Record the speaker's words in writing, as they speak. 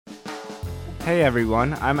Hey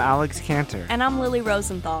everyone, I'm Alex Cantor. And I'm Lily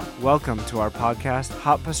Rosenthal. Welcome to our podcast,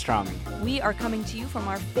 Hot Pastrami. We are coming to you from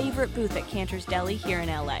our favorite booth at Cantor's Deli here in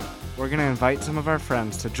LA. We're going to invite some of our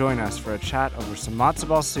friends to join us for a chat over some matzo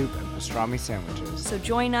ball soup and pastrami sandwiches. So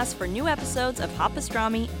join us for new episodes of Hot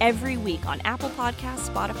Pastrami every week on Apple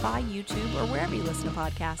Podcasts, Spotify, YouTube, or wherever you listen to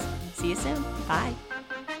podcasts. See you soon. Bye.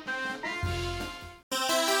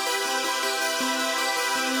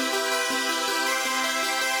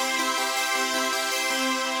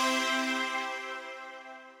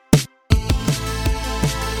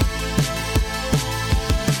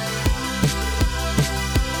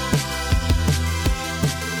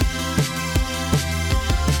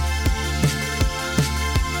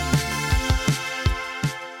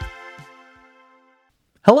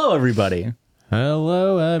 Hello, everybody.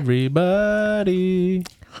 Hello, everybody.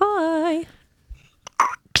 Hi.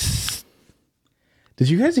 Did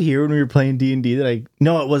you guys hear when we were playing D&D that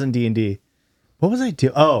No, it wasn't D&D. What was I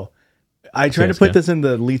doing? Oh, I tried to put this in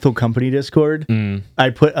the Lethal Company Discord.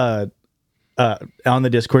 I put, on the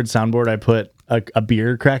Discord soundboard, I put a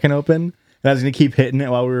beer cracking open. And I was going to keep hitting it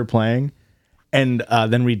while we were playing. And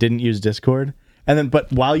then we didn't use Discord. And then,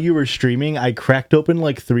 but while you were streaming, I cracked open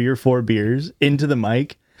like 3 or 4 beers into the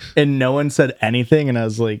mic, and no one said anything. And I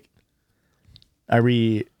was like, I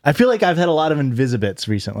feel like I've had a lot of Invisibits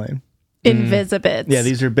recently. Invisibits. Yeah,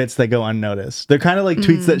 these are bits that go unnoticed. They're kind of like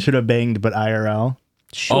tweets that should have banged, but IRL.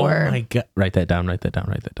 Sure. Oh my God. Write that down.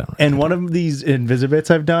 And one of these Invisibits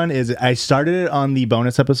I've done is I started it on the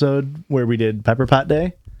bonus episode where we did Pepper Pot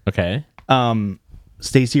Day. Okay.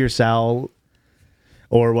 Stacy or Sal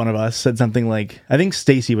or one of us said something like, I think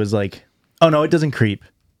Stacy was like, oh no, it doesn't creep.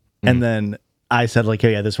 And then I said like, oh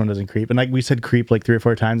yeah, this one doesn't creep. And like we said creep like 3 or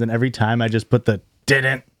 4 times. And every time I just put the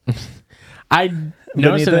didn't. I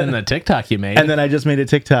noticed it in the TikTok you made. And then I just made a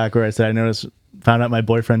TikTok where I said, found out my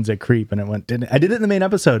boyfriend's a creep. And it went, didn't. I did it in the main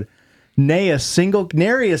episode. Nary a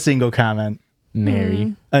single comment.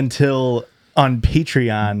 Nary. Until on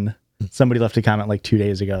Patreon, somebody left a comment like 2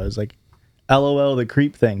 days ago. It was like, LOL, the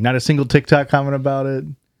creep thing. Not a single TikTok comment about it.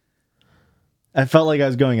 I felt like I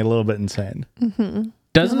was going a little bit insane. Mm-hmm.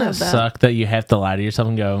 Doesn't it suck that you have to lie to yourself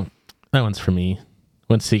and go, that one's for me?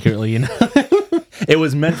 When secretly, you know. It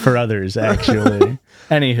was meant for others, actually.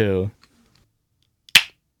 Anywho.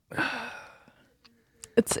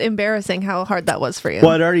 It's embarrassing how hard that was for you.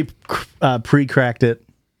 Well, I'd already pre-cracked it.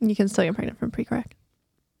 You can still get pregnant from pre-crack.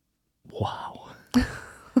 Wow.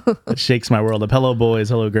 It shakes my world up. Hello, boys.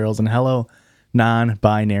 Hello, girls. And hello,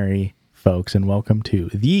 non-binary folks. And welcome to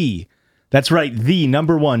the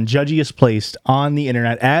number one judgiest placed on the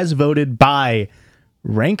internet as voted by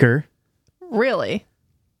Ranker. Really?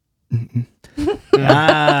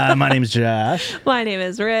 My name's Josh. My name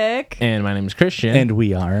is Rick. And my name is Christian. And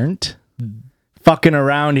we aren't fucking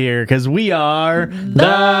around here because we are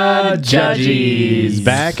the Judgies.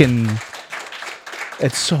 Back and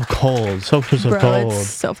it's so cold. So Bro, cold. it's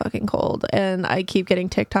so fucking cold. And I keep getting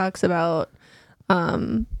TikToks about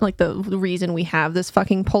like the reason we have this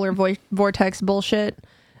fucking polar vortex bullshit.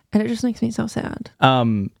 And it just makes me so sad.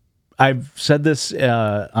 I've said this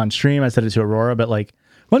on stream. I said it to Aurora, but like,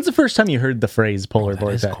 when's the first time you heard the phrase polar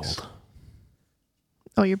vortex? Is cold.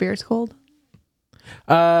 Oh, your beer's cold?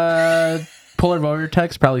 Polar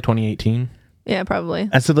vortex, probably 2018. Yeah, probably.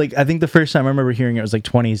 I said like, I think the first time I remember hearing it was like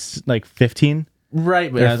 15.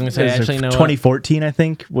 Right, but I was going to say, actually, no. 2014, I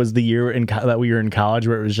think, was the year that we were in college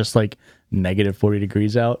where it was just like negative 40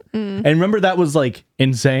 degrees out. And remember that was like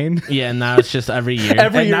insane? Yeah, and now it's just every year.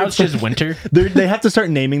 Now it's just winter. They have to start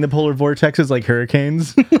naming the polar vortexes like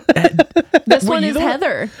hurricanes. This one is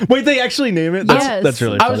Heather. Wait, they actually name it? That's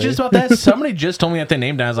really funny. I was just about that. Somebody just told me that they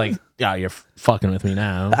named it. I was like, yeah, you're fucking with me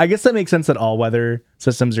now. I guess that makes sense that all weather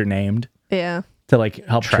systems are named. Yeah. To like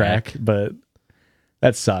help track, but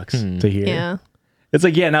that sucks to hear. Yeah. It's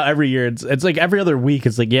like, yeah, now every year, it's like every other week,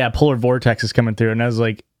 it's like, yeah, polar vortex is coming through. And I was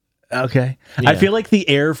like, okay. Yeah. I feel like the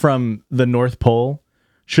air from the North Pole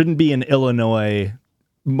shouldn't be in Illinois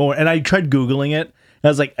more. And I tried Googling it. And I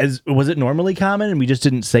was like, was it normally common? And we just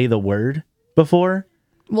didn't say the word before?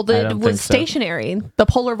 Well, it was stationary. So. The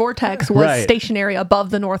polar vortex was stationary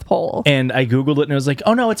above the North Pole. And I Googled it and it was like,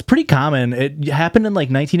 oh no, it's pretty common. It happened in like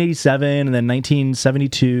 1987 and then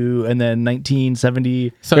 1972 and then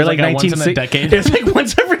 1970. So it's like once in a decade. It's like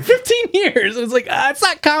once every 15 years. It's like, it's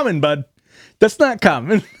not common, bud. That's not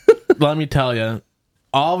common. Let me tell you,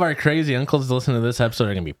 all of our crazy uncles listening to this episode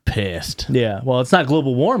are going to be pissed. Yeah. Well, it's not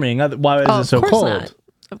global warming. Why is it so cold? Not.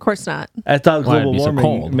 Of course not. I thought global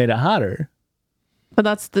warming made it hotter. But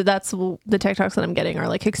that's the TikToks that I'm getting are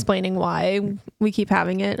like explaining why we keep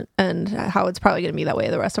having it and how it's probably going to be that way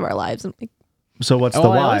the rest of our lives. I'm like, so what's the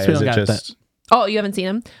why? Is it just Oh, you haven't seen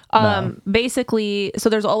him? No. Basically, so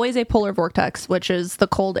there's always a polar vortex, which is the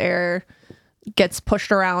cold air gets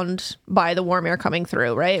pushed around by the warm air coming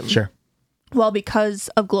through, right? Sure. Well, because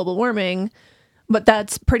of global warming, but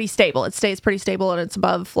that's pretty stable. It stays pretty stable and it's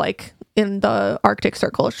above like in the Arctic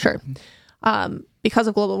Circle, sure. Because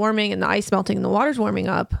of global warming and the ice melting and the water's warming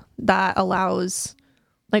up, that allows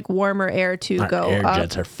like warmer air to Our go air up.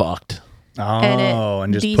 jets are fucked.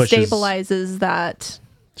 And it just pushes. destabilizes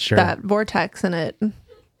that vortex and it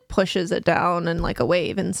pushes it down in like a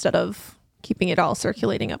wave instead of keeping it all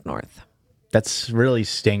circulating up north. That's really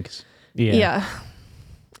stinks. Yeah.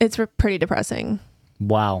 It's pretty depressing.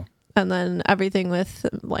 Wow. And then everything with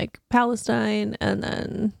like Palestine and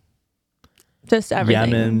then just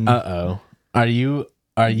everything. Yemen. Uh-oh. Are you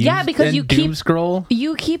Yeah, because in you doom keep- scroll?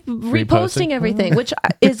 You keep reposting Reposting? everything, which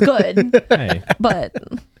is good, Hey, but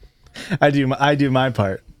I do my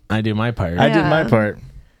part. I do my part. I did my Yeah. part.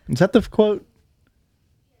 Is that the quote?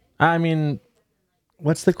 I mean,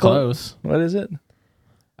 What's the quote? close. What is it?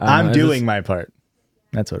 I I'm don't know, doing my part.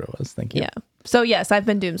 That's what it was. Thank you. yeah. So yes, I've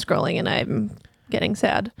been doom scrolling and I'm getting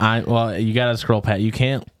sad. Well, you gotta scroll past. You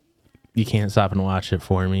can't stop and watch it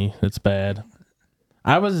for me. It's bad.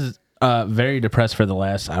 I was very depressed for the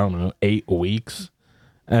last 8 weeks,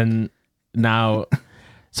 and now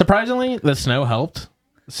surprisingly the snow helped.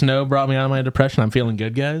 Snow brought me out of my depression. I'm feeling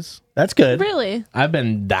good, guys. That's good. Really? I've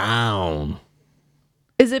been down.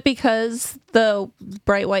 Is it because the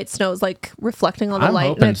bright white snow is like reflecting all the I'm light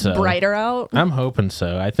hoping and it's so. brighter out? I'm hoping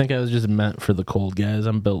so. I think I was just meant for the cold, guys.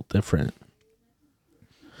 I'm built different.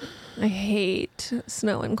 I hate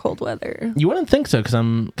snow and cold weather. You wouldn't think so because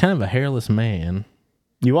I'm kind of a hairless man.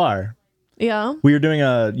 You are. Yeah. We were doing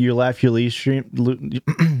a You Laugh, You Leave stream.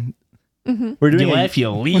 We're doing You laugh, you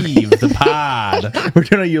leave the pod. We're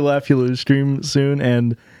doing a You Laugh, You Lose stream soon,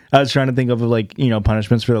 and I was trying to think of like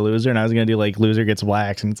punishments for the loser, and I was gonna do like loser gets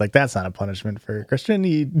waxed, and it's like that's not a punishment for Christian.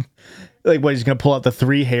 He like what he's gonna pull out the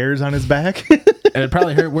 3 hairs on his back, It'd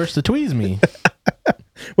probably hurt worse to tweeze me.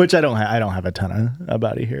 which I don't have a ton of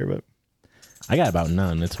body hair, but I got about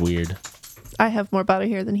none. It's weird. I have more body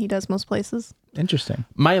hair than he does most places. interesting.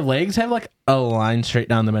 My legs have like a line straight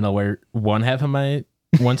down the middle where one side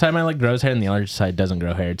my leg grows hair and the other side doesn't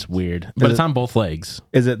grow hair. It's weird, but it's on both legs.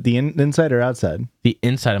 Is it the inside or outside? The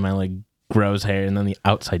inside of my leg grows hair and then the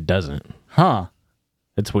outside doesn't. Huh?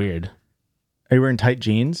 It's weird. Are you wearing tight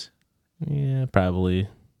jeans? Yeah, probably.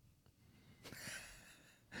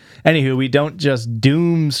 Anywho, we don't just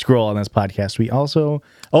doom scroll on this podcast. We also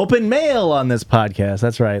open mail on this podcast.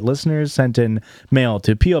 That's right. Listeners sent in mail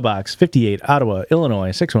to P.O. Box 58, Ottawa,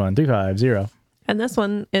 Illinois, 61350. And this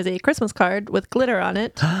one is a Christmas card with glitter on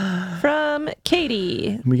it from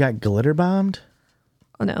Katie. We got glitter bombed.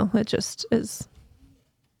 Oh no, it just is.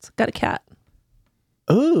 It's got a cat.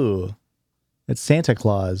 Ooh, it's Santa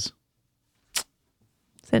Claus.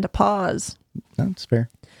 Santa Paws. That's fair.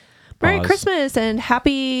 Merry Pause. Christmas and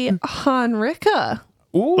happy Hanukkah.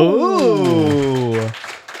 Ooh.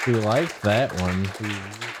 We like that one.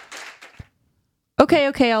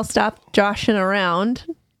 Okay, I'll stop joshing around.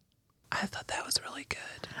 I thought that was really good.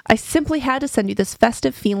 I simply had to send you this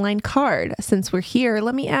festive feline card. Since we're here,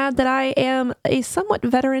 let me add that I am a somewhat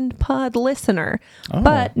veteran pod listener,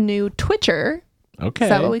 but new Twitcher. Okay. Is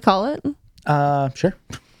that what we call it? Sure.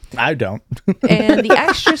 I don't. And the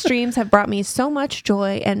extra streams have brought me so much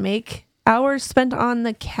joy and make hours spent on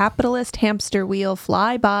the capitalist hamster wheel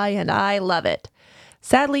fly by, and I love it.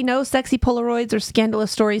 Sadly, no sexy Polaroids or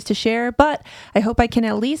scandalous stories to share, but I hope I can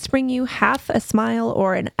at least bring you half a smile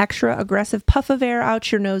or an extra aggressive puff of air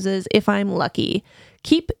out your noses if I'm lucky.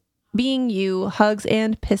 Keep being you. Hugs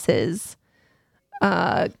and pisses.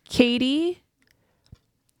 Katie.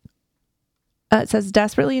 It says,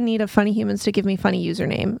 desperately in need of funny humans to give me funny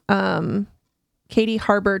username. Katie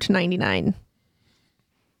Harbert 99.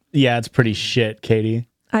 Yeah, it's pretty shit, Katie.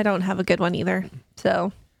 I don't have a good one either.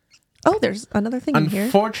 So, oh, there's another thing in here.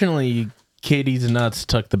 Unfortunately, Katie's Nuts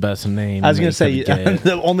took the best name. I was they going to say, could get.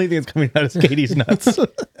 the only thing that's coming out is Katie's nuts.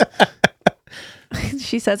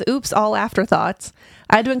 She says, oops, all afterthoughts.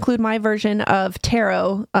 I had to include my version of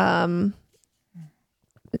tarot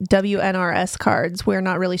WNRS cards. We're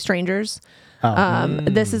not really strangers.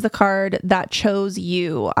 This is the card that chose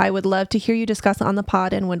you. I would love to hear you discuss on the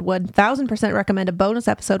pod and would 1000% recommend a bonus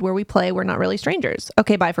episode where we play We're Not Really Strangers.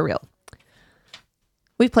 Okay, bye for real.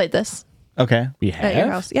 We've played this Okay. We at your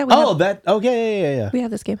have. house. Yeah, we Oh, have, that. Okay, yeah. we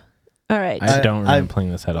have this game. All right. I don't remember I've-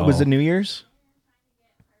 playing this at all. Was it New Year's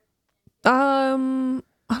I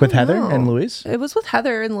with don't Heather know. and Luis? It was with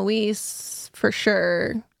Heather and Luis for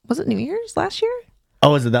sure. Was it New Year's last year?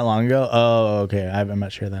 Oh, was it that long ago? Oh, okay. I'm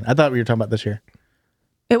not sure then. I thought we were talking about this year.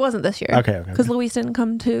 It wasn't this year. Okay. Because Luis didn't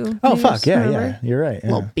come to. Oh, News, fuck. Yeah, remember? yeah. You're right.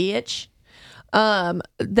 Yeah. Little bitch.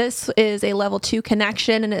 This is a level 2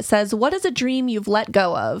 connection, and it says, "What is a dream you've let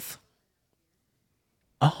go of?"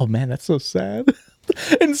 Oh, man, that's so sad.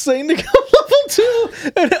 Insane to go level 2.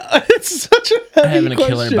 And it's such a heavy Having a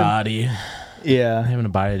question. killer body. Yeah. Having a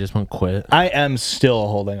body I just won't quit. I am still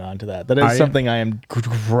holding on to that. That is Are you? something I am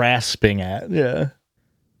grasping at. Yeah.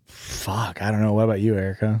 Fuck. I don't know. What about you,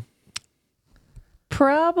 Erica?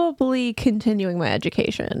 Probably continuing my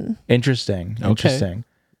education. Interesting. Okay. Interesting.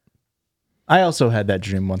 I also had that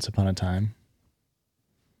dream once upon a time,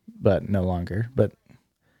 but no longer. But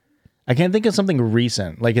I can't think of something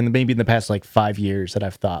recent, like maybe in the past like 5 years that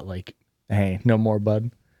I've thought like, hey, no more,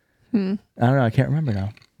 bud. I don't know. I can't remember now.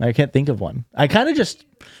 I can't think of one. I kind of just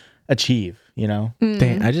achieve, you know?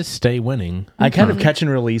 Dang, I just stay winning. I kind of catch and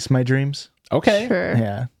release my dreams. Okay. Sure.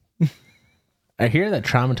 Yeah. I hear that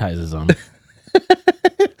traumatizes them.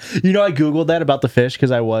 You know, I Googled that about the fish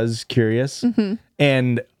because I was curious.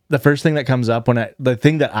 And the first thing that comes up the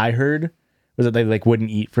thing that I heard was that they like wouldn't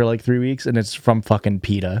eat for like 3 weeks, and it's from fucking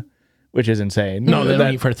PETA, which is insane. No, they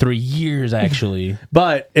don't eat for 3 years, actually.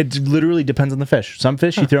 But it literally depends on the fish. Some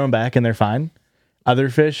fish you throw them back and they're fine. Other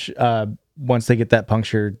fish, once they get that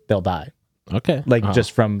puncture, they'll die. Okay. Like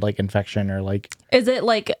just from like infection or like Is it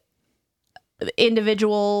like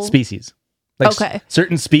individual species. Like Okay.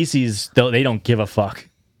 certain species, they don't give a fuck.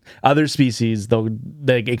 Other species,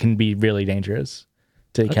 it can be really dangerous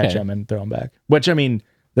to catch Okay. them and throw them back. Which, I mean,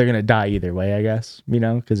 they're going to die either way, I guess, you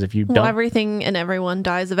know, because if you Well, don't. everything and everyone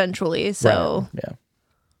dies eventually. So, Right,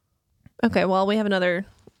 yeah. okay, well, we have another.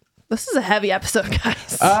 This is a heavy episode,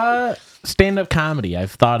 guys. Stand-up comedy.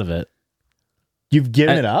 I've thought of it. You've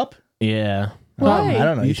given it up? Yeah. Why? I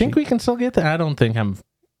don't know. You think we can still get that? I don't think I'm.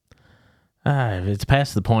 It's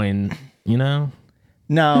past the point, you know?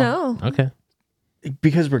 No. No. Okay.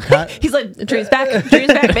 Because we're He's like, dreams back,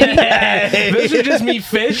 baby. This is just me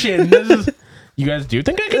fishing. You guys do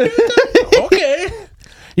think I can do that? Okay.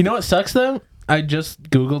 You know what sucks though? I just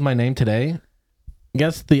Googled my name today.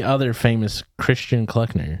 Guess the other famous Christian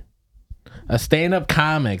Kleckner. A stand-up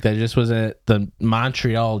comic that just was at the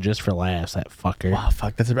Montreal Just for Laughs, that fucker. Wow,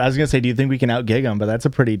 fuck. I was going to say, do you think we can out-gig him? But that's a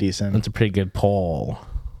pretty decent. That's a pretty good poll.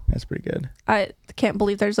 That's pretty good. I can't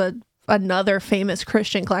believe there's another famous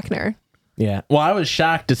Christian Kleckner. Yeah. Well, I was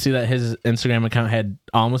shocked to see that his Instagram account had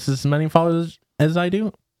almost as many followers as I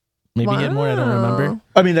do. Maybe he had more, I don't remember.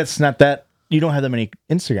 I mean, that's not that. You don't have that many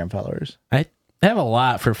Instagram followers. I have a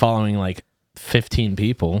lot for following like 15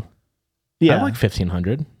 people. Yeah. I have like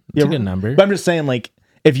 1,500. It's a good number. But I'm just saying, like,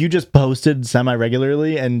 if you just posted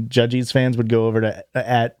semi-regularly and Judgy's fans would go over to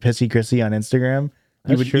at Pissy Chrissy on Instagram, you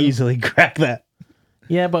That's would true. easily crack that.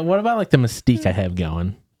 Yeah, but what about like the mystique I have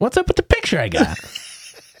going? What's up with the picture I got?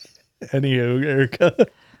 Anywho, Erica.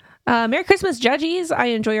 Merry Christmas, Judgies. I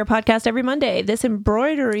enjoy your podcast every Monday. This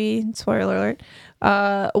embroidery, spoiler alert,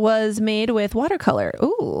 was made with watercolor.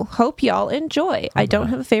 Ooh, hope y'all enjoy. I don't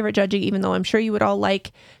have a favorite Judgy, even though I'm sure you would all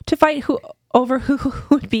like to fight over who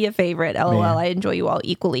would be a favorite. LOL, Man. I enjoy you all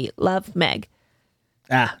equally. Love, Meg.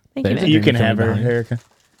 Ah, Thank you, There's Meg. you can Family have her, Guy. Erica.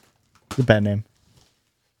 It's a bad name.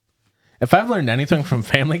 If I've learned anything from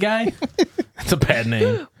Family Guy, it's a bad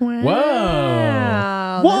name. Whoa.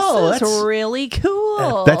 Wow, Whoa, this is that's- really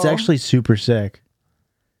cool. That's actually super sick.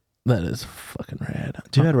 That is fucking rad.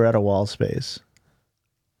 Too bad we're out of wall space.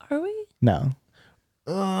 Are we? No.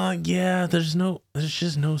 Yeah, there's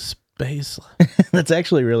just no space. That's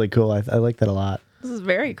actually really cool. I like that a lot. This is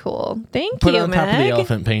very cool. Thank Put you, it on top of the Meg.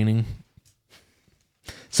 elephant painting.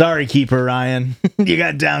 Sorry, Keeper Ryan. You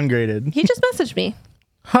got downgraded. He just messaged me.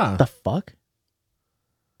 Huh. The fuck?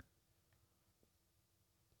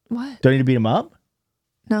 What? Do I need to beat him up?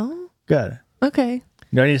 No? Good. Okay.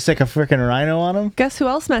 Do I need to stick a freaking rhino on him? Guess who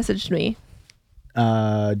else messaged me?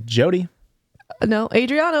 Jody. No,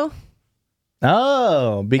 Adriano.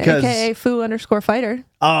 Oh, because AKA Foo_fighter.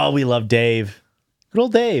 oh, we love Dave. Good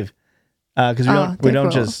old Dave. Because we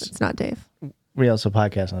don't just It's not Dave. we also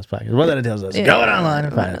podcast on this podcast. What that tells us, Yeah. go it online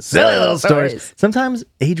and find Yeah. it. Silly little stories. Stories. Sometimes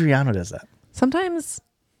Adriano does that. Sometimes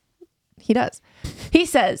he does. He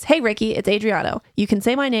says, "Hey Ricky, it's Adriano. You can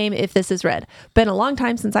say my name if this is read. Been a long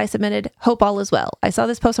time since I submitted. Hope all is well. I saw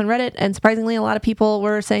this post on Reddit, and surprisingly, a lot of people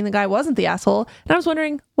were saying the guy wasn't the asshole. And I was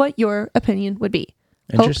wondering what your opinion would be.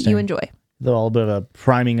 Hope Interesting. you enjoy. A little bit of a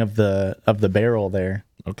priming of the barrel there.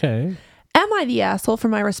 Okay. Am I the asshole for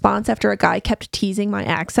my response after a guy kept teasing my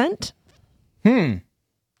accent? I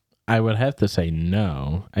would have to say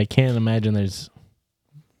no. I can't imagine there's.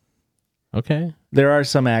 Okay. There are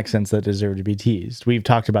some accents that deserve to be teased. We've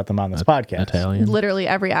talked about them on this podcast. Italian. Literally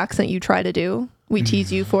every accent you try to do, we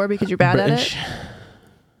tease you for because you're bad British. at it.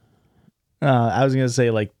 I was gonna say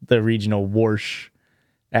like the regional Warsh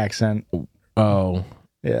accent. Oh,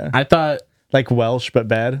 Yeah, I thought like Welsh but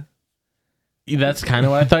bad. that's kind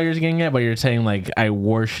of what I thought you were getting at, but you're saying like I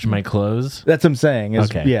washed my clothes. That's what I'm saying. Is,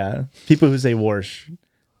 Okay. Yeah, people who say Warsh,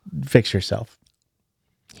 fix yourself.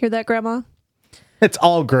 Hear that, Grandma? It's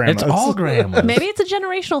all grandma. It's all grandmas. Maybe it's a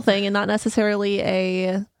generational thing and not necessarily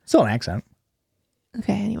a. Still an accent.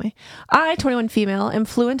 Okay, anyway. I, 21 female, am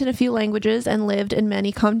fluent in a few languages and lived in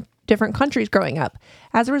many different countries growing up.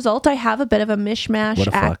 As a result, I have a bit of a mishmash What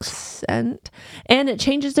a flex. accent, and it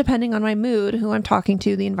changes depending on my mood, who I'm talking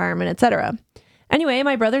to, the environment, etc. Anyway,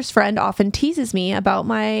 my brother's friend often teases me about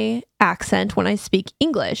my accent when I speak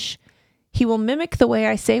English. He will mimic the way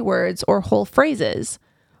I say words or whole phrases.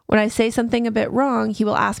 When I say something a bit wrong, he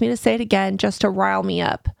will ask me to say it again just to rile me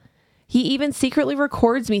up. He even secretly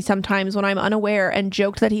records me sometimes when I'm unaware and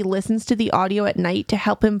joked that he listens to the audio at night to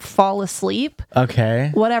help him fall asleep.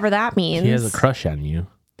 Okay. Whatever that means. He has a crush on you.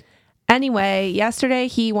 Anyway, yesterday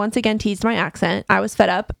he once again teased my accent. I was fed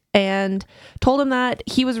up and told him that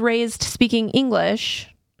he was raised speaking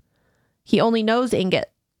English. He only knows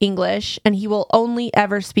English and he will only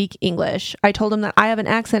ever speak English. I told him that I have an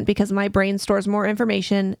accent because my brain stores more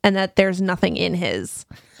information and that there's nothing in his.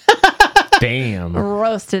 Damn.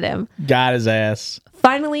 Roasted him. Got his ass.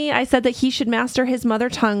 Finally, I said that he should master his mother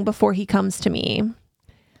tongue before he comes to me.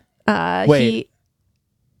 Wait.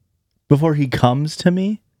 Before he comes to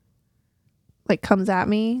me? Like comes at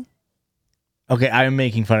me. Okay, I'm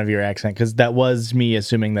making fun of your accent because that was me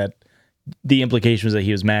assuming that the implication was that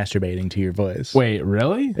he was masturbating to your voice. Wait,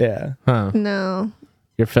 really? Yeah. Huh. No.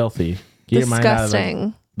 You're filthy. Get your mind out of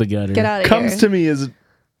Disgusting. the gutter. Get out of Comes here. to me is...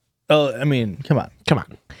 Oh, I mean, come on. Come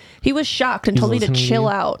on. He was shocked and He's told me to listening to chill you.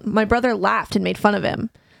 out. My brother laughed and made fun of him.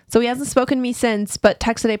 So he hasn't spoken to me since, but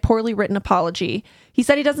texted a poorly written apology. He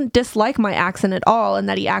said he doesn't dislike my accent at all and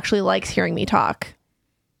that he actually likes hearing me talk.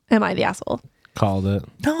 Am I the asshole? Called it.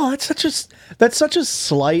 No, that's such a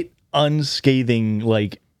slight, unscathing,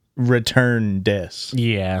 like, return diss.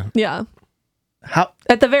 Yeah. Yeah. How?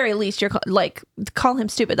 At the very least, you're call him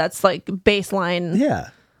stupid. That's like baseline. Yeah.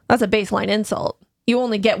 That's a baseline insult. You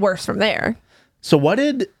only get worse from there. So what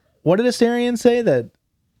did Asterion say that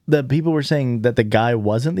the people were saying that the guy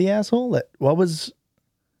wasn't the asshole? What was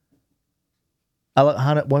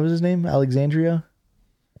his name? Alexandria?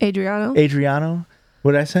 Adriano?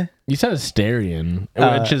 What did I say? You said Asterion,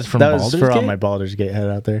 which is from that was Baldur's for all Gate? my Baldur's Gate head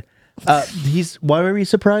out there. Why were we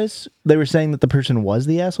surprised? They were saying that the person was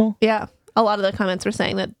the asshole? Yeah. A lot of the comments were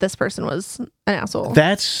saying that this person was an asshole.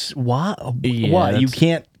 That's why. Yeah, what? You that's-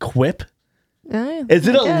 can't quip? Yeah, Is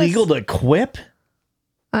it I guess. illegal to quip?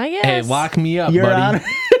 I guess. Hey, lock me up, Your buddy.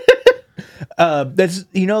 Honor. That's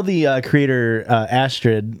the creator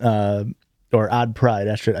Astrid or Odd Pride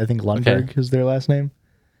Astrid. I think Lundberg is their last name.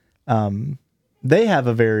 They have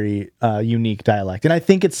a very unique dialect, and I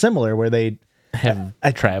think it's similar where they Have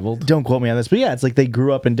traveled. don't quote me on this, but yeah, it's like they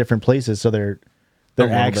grew up in different places, so their A little bit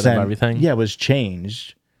of accent, everything. was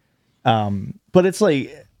changed. But it's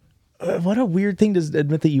like, what a weird thing to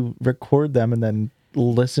admit that you record them and then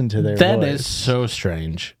listen to their That voice. is so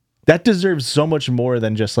strange. That deserves so much more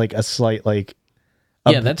than just like a slight like.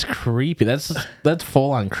 Yeah, that's creepy. That's full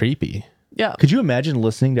on creepy. Yeah. Could you imagine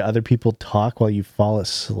listening to other people talk while you fall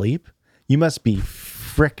asleep? You must be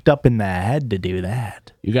fricked up in the head to do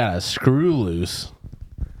that. You got a screw loose.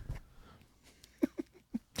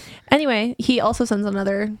 Anyway, he also sends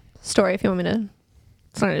another story if you want me to.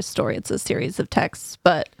 It's not a story, it's a series of texts,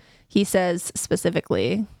 but he says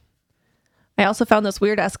specifically, I also found this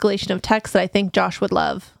weird escalation of text that I think Josh would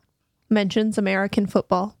love. Mentions American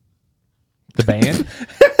football. The band?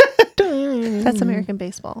 That's American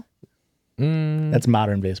baseball. That's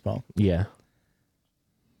modern baseball. Yeah.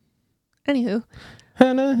 Anywho,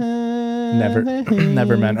 Never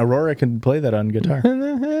meant. Aurora can play that on guitar.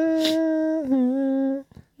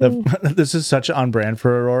 This is such on brand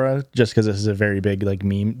for Aurora, just because this is a very big like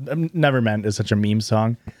meme. Never meant is such a meme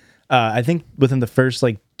song. I think within the first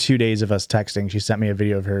like 2 days of us texting, she sent me a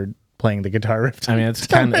video of her playing the guitar riff. I mean, it's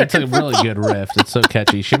a really good riff. It's so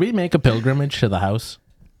catchy. Should we make a pilgrimage to the house?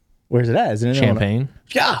 Where's it at? Is it in Illinois? Champagne?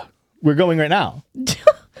 Yeah, we're going right now. no,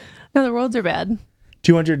 the roads are bad.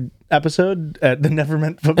 200 episode at the Never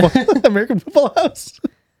Meant Football American Football House.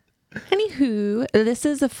 Anywho, this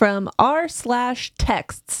is from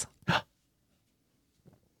r/texts.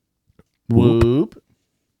 Whoop.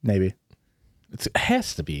 Maybe. It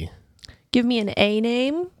has to be. Give me an A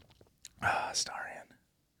name, Starian.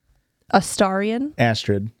 Astarian,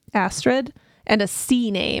 Astrid. Astrid, and a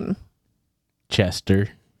C name, Chester.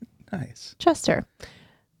 Nice. Chester.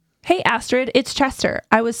 Hey Astrid, it's Chester.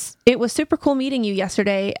 It was super cool meeting you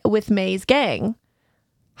yesterday with May's gang.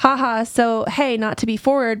 Haha, so hey, not to be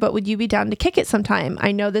forward, but would you be down to kick it sometime?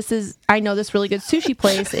 I know this really good sushi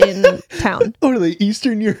place in town. Or the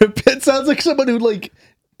Eastern Europe. It sounds like someone who like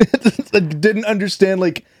didn't understand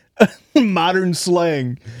like modern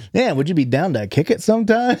slang. Yeah, would you be down to kick it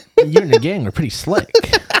sometime? You and your gang are pretty slick.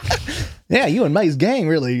 Yeah, you and May's gang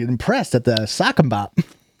really impressed at the sock and bop.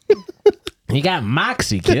 You got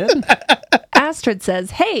moxie, kid. Astrid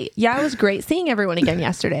says, hey, yeah, it was great seeing everyone again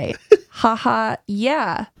yesterday. Haha,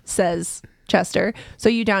 yeah, says Chester. So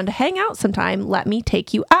you down to hang out sometime? Let me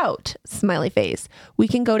take you out. Smiley face. We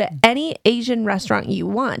can go to any Asian restaurant you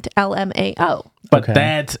want. LMAO. But Okay.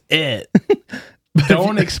 that's it.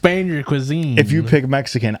 Don't expand your cuisine. If you pick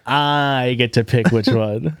Mexican, I get to pick which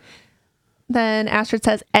one. Then Astrid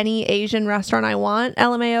says, any Asian restaurant I want.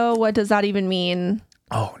 LMAO, what does that even mean?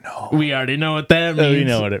 Oh no. We already know what that means. Oh, you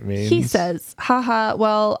know what it means. He says, haha,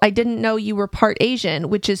 well, I didn't know you were part Asian,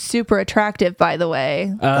 which is super attractive, by the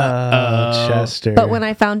way. Chester. But when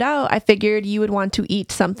I found out, I figured you would want to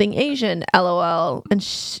eat something Asian, LOL. And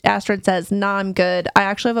Astrid says, nah, I'm good. I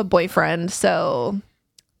actually have a boyfriend, so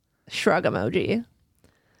shrug emoji.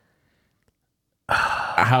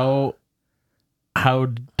 How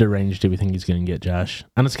deranged do we think he's going to get, Josh?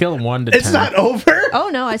 On a scale of 1 to 10. it's not over. Oh,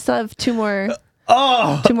 no, I still have two more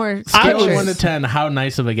Scale sketches. of 1 to 10, how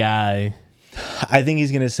nice of a guy. I think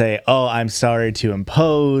he's gonna say, "Oh, I'm sorry to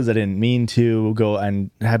impose. I didn't mean to. Go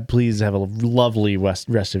and please have a lovely rest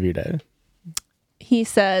of your day." He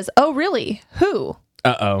says, oh, really? Who?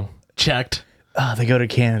 Uh-oh. Checked. Oh, they go to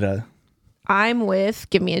Canada. I'm with,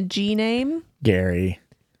 give me a G name. Gary,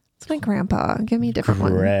 It's my grandpa. Give me a different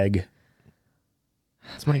one. Greg.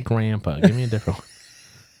 It's my grandpa. Give me a different one.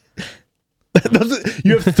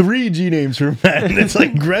 You have 3 G names for men. It's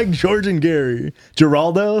like Greg, George, and Gary.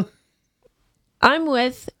 Geraldo. I'm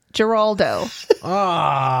with Geraldo.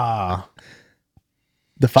 Ah.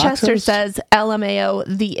 The Fox Chester host? says, LMAO,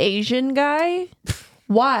 the Asian guy?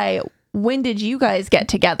 Why? When did you guys get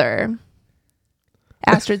together?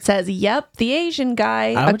 Astrid says, yep, the Asian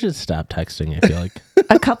guy I would just stop texting, I feel like.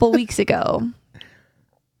 a couple weeks ago.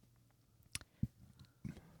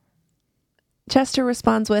 Chester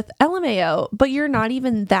responds with, LMAO, but you're not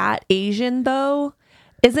even that Asian, though.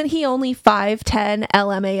 Isn't he only 5'10",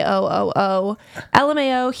 LMAO?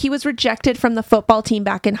 LMAO, he was rejected from the football team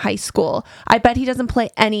back in high school. I bet he doesn't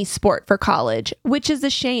play any sport for college, which is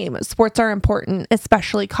a shame. Sports are important,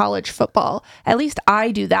 especially college football. At least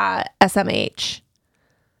I do that, SMH.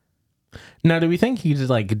 Now, do we think he's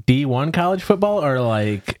like D1 college football or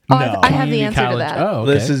like Oh, No. I have the community answer college? to that. Oh,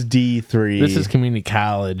 okay. This is D3. This is community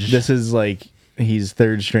college. This is like he's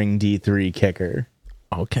 3rd string D3 kicker.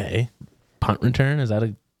 Okay. Punt return, is that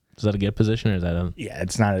a good position or is that a Yeah,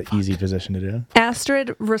 it's not an easy position to do.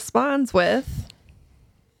 Astrid responds with,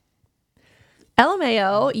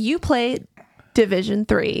 LMAO, you play Division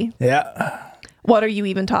 3. Yeah. What are you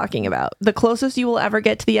even talking about? The closest you will ever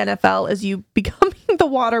get to the NFL is you becoming the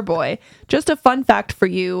water boy. Just a fun fact for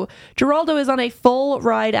you. Geraldo is on a full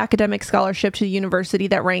ride academic scholarship to the university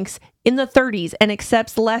that ranks in the 30s and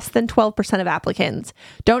accepts less than 12% of applicants.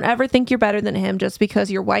 Don't ever think you're better than him just because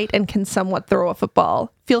you're white and can somewhat throw a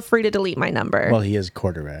football. Feel free to delete my number. Well, he is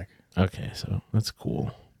quarterback. Okay, so that's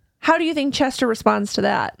cool. How do you think Chester responds to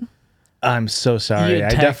that? I'm so sorry. You I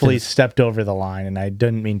attacked definitely his- stepped over the line, and I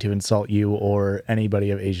didn't mean to insult you or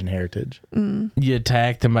anybody of Asian heritage. You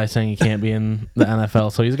attacked him by saying he can't be in the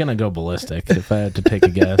NFL, so he's gonna go ballistic if I had to take a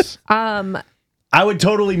guess. I would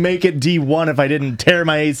totally make it D1 if I didn't tear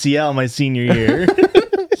my ACL my senior year.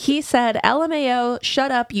 He said, LMAO,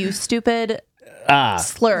 shut up, you stupid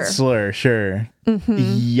slur. Slur, sure.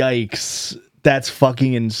 Yikes. That's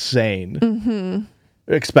fucking insane.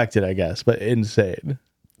 Expected, I guess, but insane.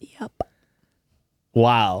 Yep.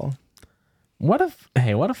 Wow. What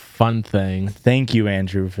a fun thing. Thank you,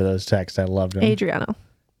 Andrew, for those texts. I loved them. Adriano.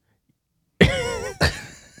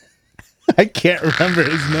 I can't remember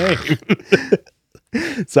his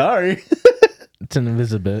name. Sorry. It's an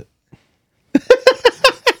Invisibit.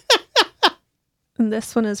 And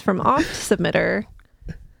this one is from Oft Submitter.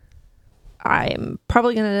 I'm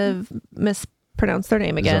probably going to mispronounce their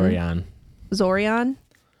name again. Zorian. Zorion?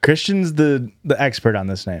 Christian's the expert on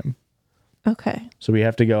this name, Okay. so we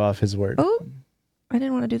have to go off his word. Oh, I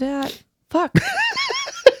didn't want to do that. Fuck.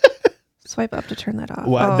 Swipe up to turn that off.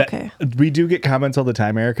 Well, oh, okay. We do get comments all the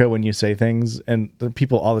time, Erica, when you say things, and the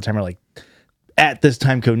people all the time are like, at this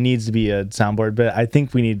time code needs to be a soundboard, but I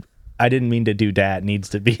think we need, I didn't mean to do that, needs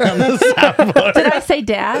to be on the soundboard. Did I say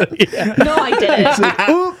dad? No, I didn't. It's like,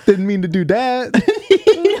 oop, Didn't mean to do that.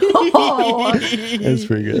 Oh, That's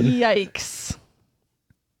pretty good. yikes.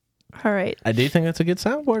 All right. I do think that's a good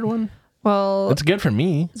soundboard one. Well, It's good for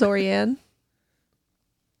me. Zorian.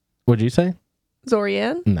 What'd you say?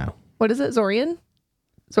 Zorian? No. What is it? Zorian?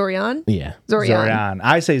 Zorian? Yeah. Zorian. Zorian.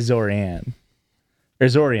 I say Zorian. Or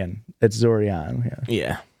Zorian. It's Zorian. Yeah.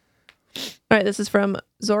 Yeah. All right, this is from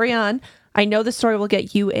Zorian. I know this story will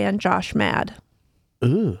get you and Josh mad.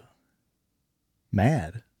 Ooh.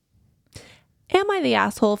 Mad. Am I the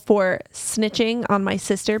asshole for snitching on my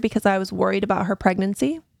sister because I was worried about her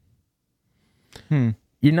pregnancy?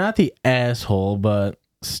 You're not the asshole, but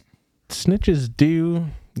snitches do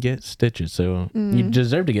get stitches, so you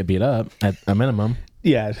deserve to get beat up at a minimum.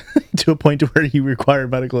 Yeah. To a point to where you require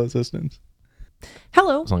medical assistance.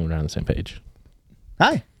 Hello. As long as we're on the same page.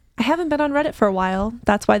 Hi. I haven't been on Reddit for a while.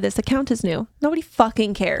 That's why this account is new. Nobody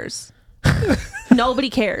fucking cares. Nobody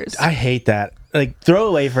cares. I hate that. Like,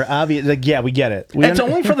 throwaway for obvious. Like, yeah, we get it. It's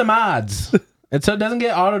only for the mods. And so it doesn't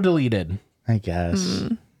get auto-deleted. I guess.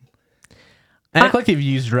 Act like you've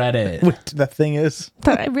used Reddit. What the thing is,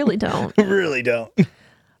 I really don't. really don't.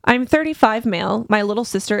 I'm 35 male. My little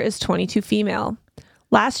sister is 22 female.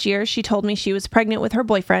 Last year, she told me she was pregnant with her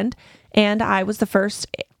boyfriend, and I was the first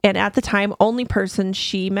and at the time only person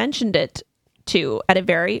she mentioned it to at a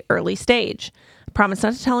very early stage. I promised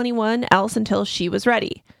not to tell anyone else until she was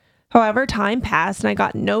ready. However, time passed and I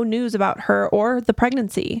got no news about her or the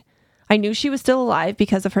pregnancy. I knew she was still alive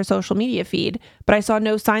because of her social media feed, but I saw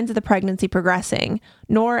no signs of the pregnancy progressing,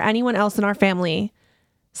 nor anyone else in our family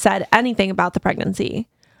said anything about the pregnancy.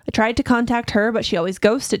 I tried to contact her, but she always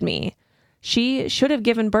ghosted me. She should have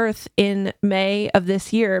given birth in May of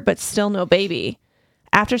this year, but still no baby.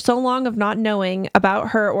 After so long of not knowing about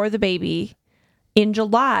her or the baby, in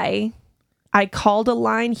July, I called a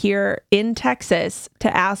line here in Texas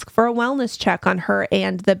to ask for a wellness check on her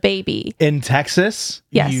and the baby. In Texas?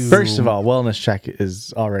 Yes. First of all, wellness check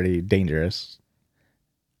is already dangerous.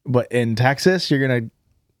 But in Texas, you're going to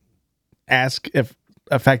ask if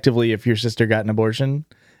effectively if your sister got an abortion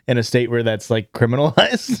in a state where that's like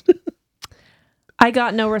criminalized. I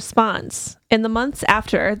got no response. In the months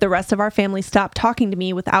after, the rest of our family stopped talking to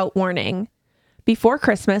me without warning. Before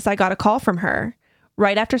Christmas, I got a call from her.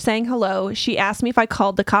 Right after saying hello, she asked me if I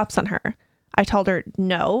called the cops on her. I told her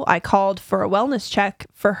no, I called for a wellness check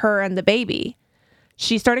for her and the baby.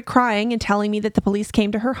 She started crying and telling me that the police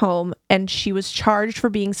came to her home and she was charged for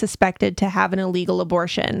being suspected to have an illegal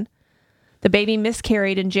abortion. The baby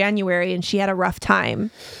miscarried in January and she had a rough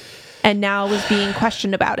time and now was being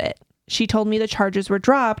questioned about it. She told me the charges were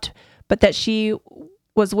dropped, but that she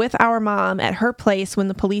was with our mom at her place when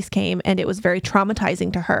the police came and it was very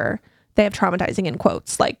traumatizing to her. They have traumatizing in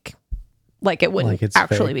quotes, like it wouldn't Like it's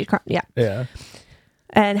actually fake. be. Yeah. Yeah.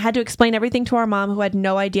 And had to explain everything to our mom, who had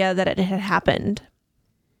no idea that it had happened.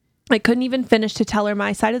 I couldn't even finish to tell her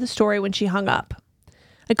my side of the story when she hung up.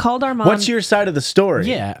 I called our mom. What's your side of the story?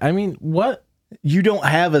 Yeah, I mean, what? You don't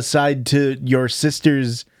have a side to your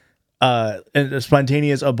sister's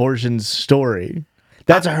spontaneous abortion story.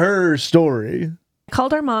 That's her story.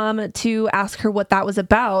 Called our mom to ask her what that was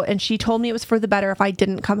about, and she told me it was for the better if I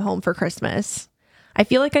didn't come home for Christmas. I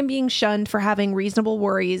feel like I'm being shunned for having reasonable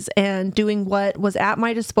worries and doing what was at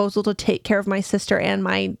my disposal to take care of my sister and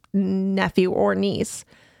my nephew or niece.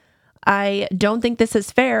 I don't think this is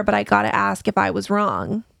fair, but I gotta ask if I was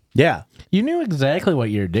wrong. Yeah. You knew exactly what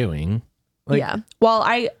you're doing. Yeah. Well,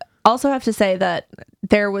 I also have to say that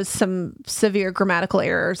there was some severe grammatical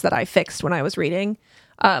errors that I fixed when I was reading.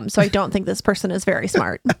 So I don't think this person is very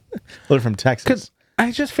smart. Well, they're from Texas. Because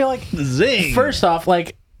I just feel like, Zing. first off,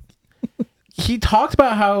 like, he talked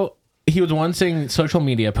about how he was once seeing social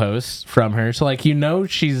media posts from her. So, like, you know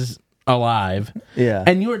she's alive. Yeah.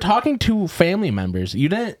 And you were talking to family members. You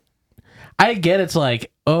didn't... I get it's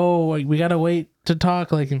like, oh, we got to wait to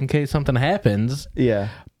talk, like, in case something happens. Yeah.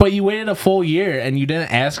 But you waited a full year and you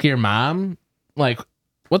didn't ask your mom, like,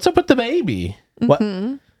 what's up with the baby? What?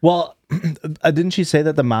 Well, didn't she say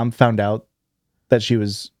that the mom found out that she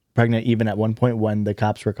was pregnant even at one point when the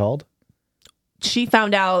cops were called? She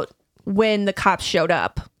found out when the cops showed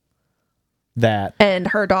up. That. And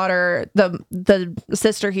her daughter, the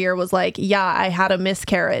sister here, was like, yeah, I had a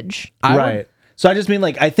miscarriage. Right. So I just mean,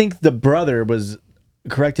 like, I think the brother was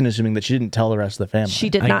correct in assuming that she didn't tell the rest of the family. She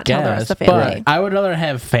did I not tell the rest of the guess, family. But I would rather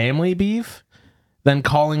have family beef than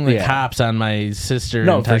calling the Yeah. cops on my sister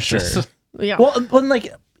No, in for Texas. sure. Yeah. Well,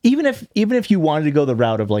 like, even if you wanted to go the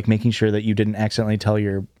route of, like, making sure that you didn't accidentally tell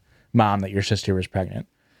your mom that your sister was pregnant,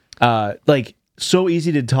 like, so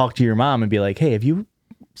easy to talk to your mom and be like, hey, have you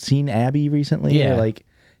seen Abby recently? Yeah. Or, like,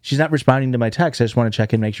 she's not responding to my text. I just want to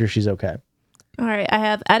check and make sure she's okay. All right, I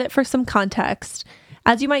have edit for some context.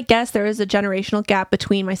 As you might guess, there is a generational gap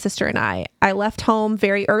between my sister and I. I left home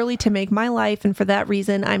very early to make my life, and for that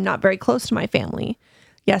reason, I'm not very close to my family.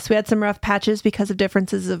 Yes, we had some rough patches because of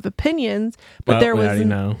differences of opinions, but there was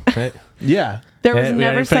Yeah. there was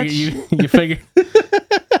never such you figure.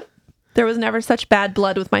 there was never such bad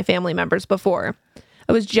blood with my family members before.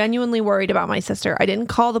 I was genuinely worried about my sister. I didn't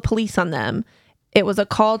call the police on them. It was a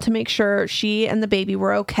call to make sure she and the baby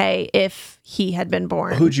were okay if he had been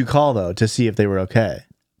born. Who'd you call, though, to see if they were okay?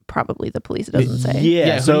 Probably the police, it doesn't say.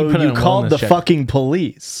 Yeah, so you called the fucking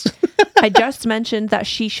police. I just mentioned that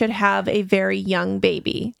she should have a very young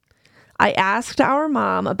baby. I asked our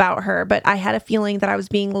mom about her, but I had a feeling that I was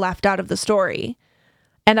being left out of the story.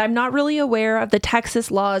 And I'm not really aware of the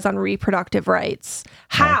Texas laws on reproductive rights.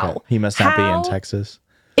 How? Okay. He must not be in Texas.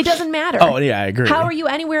 It doesn't matter. Oh, yeah, I agree. How are you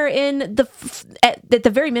anywhere in at the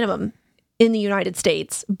very minimum in the United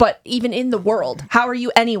States, but even in the world? How are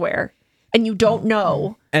you anywhere and you don't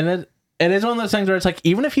know? And it is one of those things where it's like,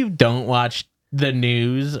 even if you don't watch the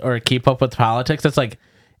news or keep up with politics, it's like,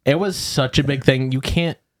 it was such a big thing.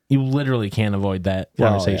 You literally can't avoid that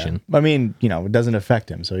conversation. Yeah. I mean, it doesn't affect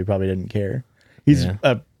him, so he probably didn't care. He's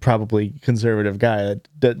a probably conservative guy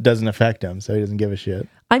that doesn't affect him, so he doesn't give a shit.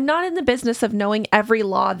 I'm not in the business of knowing every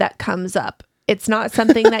law that comes up. It's not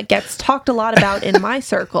something that gets talked a lot about in my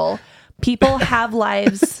circle. People have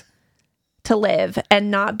lives to live, and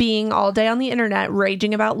not being all day on the internet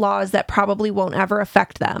raging about laws that probably won't ever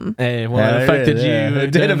affect them. Hey, well, it affected you.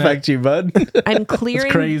 It did affect you, bud. I'm clearing.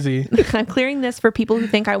 It's crazy. I'm clearing this for people who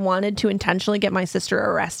think I wanted to intentionally get my sister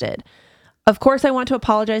arrested. Of course, I want to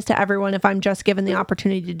apologize to everyone if I'm just given the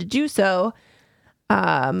opportunity to do so.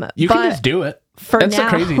 You can just do it. That's the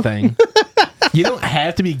crazy thing. You don't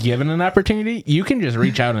have to be given an opportunity. You can just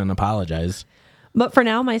reach out and apologize. But for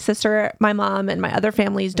now, my sister, my mom, and my other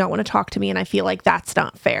families don't want to talk to me, and I feel like that's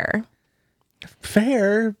not fair.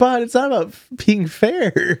 Fair, but it's not about being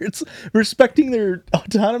fair. It's respecting their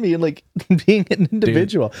autonomy and being an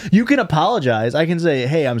individual. Dude. You can apologize. I can say,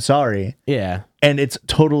 "Hey, I'm sorry." Yeah, and it's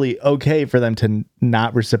totally okay for them to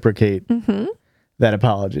not reciprocate that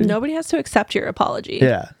apology. Nobody has to accept your apology.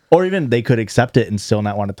 Yeah, or even they could accept it and still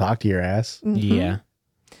not want to talk to your ass. Yeah,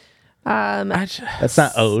 that's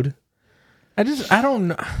not owed. I don't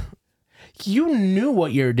know. You knew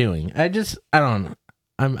what you're doing. I don't know.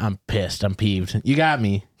 I'm pissed. I'm peeved. You got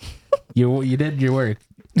me. You did your work.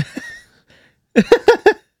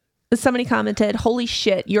 Somebody commented, "Holy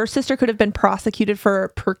shit, your sister could have been prosecuted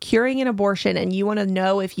for procuring an abortion, and you want to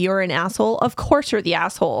know if you're an asshole? Of course you're the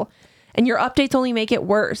asshole. And your updates only make it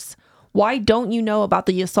worse. Why don't you know about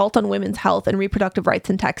the assault on women's health and reproductive rights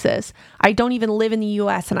in Texas? I don't even live in the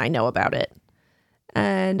U.S. and I know about it."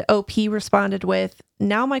 And OP responded with,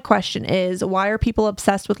 "Now my question is, why are people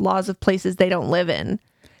obsessed with laws of places they don't live in?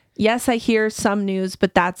 Yes, I hear some news,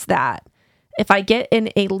 but that's that. If I get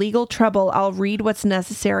in a legal trouble, I'll read what's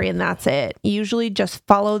necessary and that's it. Usually just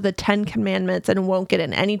follow the 10 commandments and won't get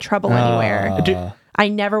in any trouble anywhere. I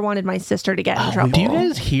never wanted my sister to get in trouble." Do you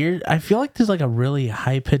guys hear? I feel like there's a really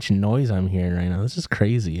high-pitched noise I'm hearing right now. This is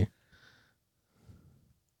crazy.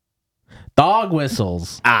 Dog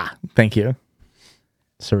whistles. Thank you.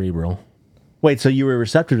 Cerebral. Wait, so you were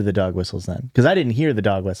receptive to the dog whistles then? Because I didn't hear the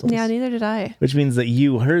dog whistles. Yeah, neither did I. Which means that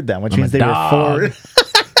you heard them, which means they were for...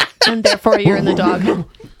 And therefore you're in the dog.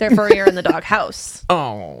 Therefore you're in the dog house.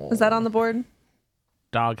 Oh. Is that on the board?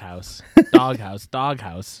 Doghouse. Doghouse.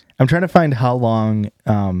 Doghouse. I'm trying to find how long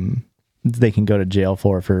they can go to jail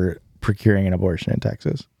for procuring an abortion in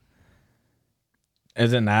Texas.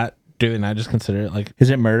 Is it not? Do they not just consider it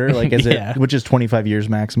Is it murder? Is yeah. it, which is 25 years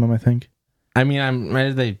maximum, I think? I mean,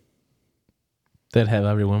 they'd have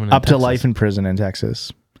every woman in up Texas. to life in prison in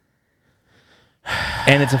Texas.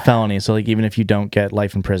 And it's a felony, so even if you don't get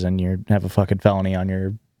life in prison, you have a fucking felony on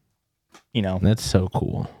your, That's so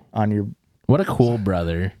cool. On your... What a cool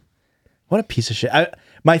brother. What a piece of shit.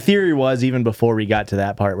 My theory was, even before we got to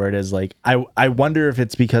that part where it is I wonder if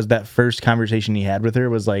it's because that first conversation he had with her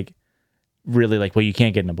was really well, you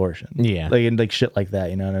can't get an abortion. Yeah. And shit like that,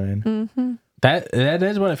 you know what I mean? Mm-hmm. That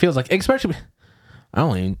is what it feels like. Especially, I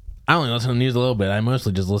only listen to the news a little bit. I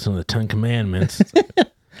mostly just listen to the 10 Commandments.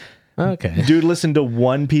 Okay. Dude listened to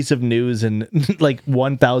one piece of news in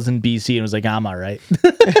 1000 BC and was like, I'm all right.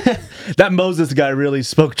 That Moses guy really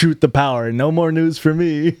spoke truth to power and no more news for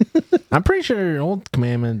me. I'm pretty sure Old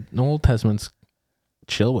Testament's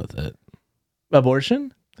chill with it.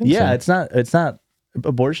 Abortion? Yeah, so. It's not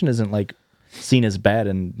abortion isn't seen as bad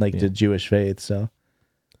in the Jewish faith, so.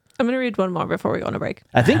 I'm going to read one more before we go on a break.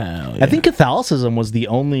 I think Catholicism was the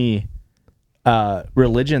only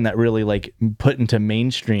religion that really like put into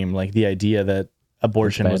mainstream like the idea that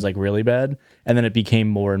abortion was like really bad, and then it became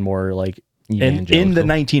more and more like in the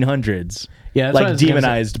 1900s, yeah, like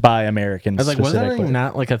demonized by Americans. I was like, wasn't it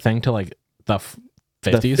not like a thing till like the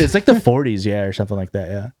 50s? It's like the 40s, yeah, or something like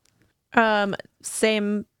that, yeah.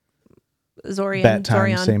 Same Zorian. Bat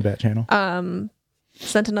time, Zorian. same bat channel.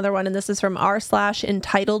 Sent another one, and this is from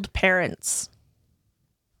r/entitled parents.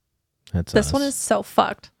 That's this us. one is so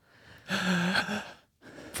fucked.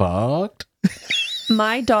 Fucked.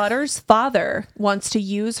 My daughter's father wants to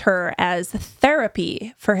use her as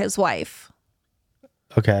therapy for his wife.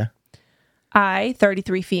 Okay. I,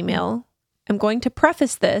 33 female, am going to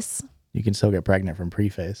preface this. You can still get pregnant from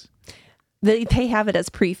preface. They have it as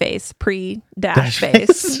preface,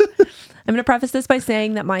 pre-face. I'm going to preface this by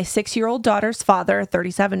saying that my 6-year-old daughter's father,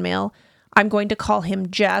 37 male, I'm going to call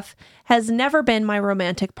him Jeff, has never been my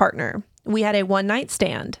romantic partner. We had a one-night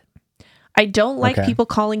stand. I don't like people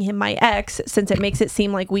calling him my ex since it makes it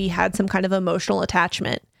seem like we had some kind of emotional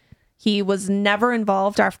attachment. He was never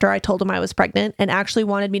involved after I told him I was pregnant and actually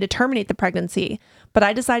wanted me to terminate the pregnancy. But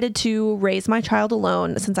I decided to raise my child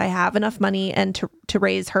alone since I have enough money and to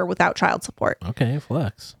raise her without child support. Okay,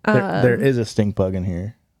 flex. There is a stink bug in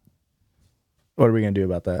here. What are we going to do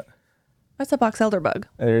about that? That's a box elder bug.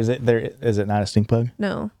 Is it not a stink bug?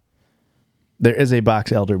 No. There is a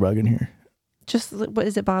box elder bug in here. Just, what,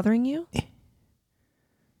 is it bothering you?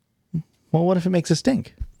 Well, what if it makes a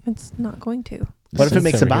stink? It's not going to. What if it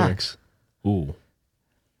makes a box? Ooh.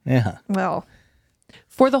 Yeah. Well,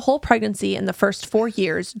 for the whole pregnancy and the first 4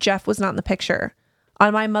 years, Jeff was not in the picture.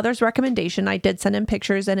 On my mother's recommendation, I did send him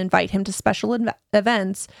pictures and invite him to special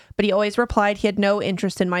events, but he always replied he had no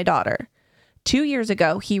interest in my daughter. 2 years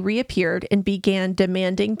ago, he reappeared and began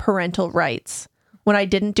demanding parental rights. When I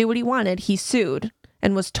didn't do what he wanted, he sued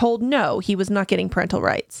and was told no, he was not getting parental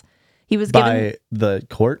rights. He was given by the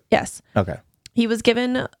court? Yes. Okay. He was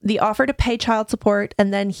given the offer to pay child support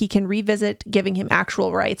and then he can revisit giving him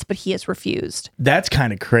actual rights, but he has refused. That's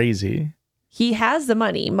kind of crazy. He has the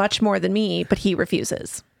money, much more than me, but he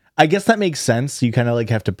refuses. I guess that makes sense. You kind of like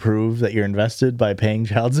have to prove that you're invested by paying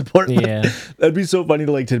child support. Yeah. That'd be so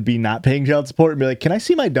funny to be not paying child support and be like, can I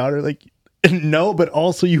see my daughter? Like, no, but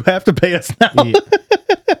also you have to pay us now.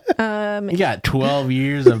 Yeah. You got 12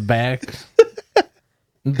 years of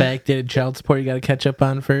backdated child support you got to catch up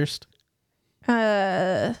on first.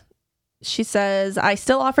 She says, I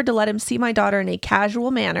still offered to let him see my daughter in a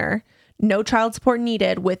casual manner. No child support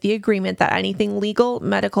needed, with the agreement that anything legal,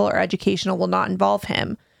 medical, or educational will not involve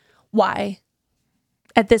him. Why?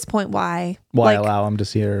 At this point, why? Why allow him to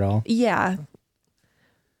see her at all? Yeah.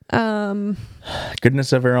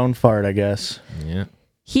 Goodness of her own fart, I guess. Yeah.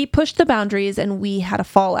 He pushed the boundaries and we had a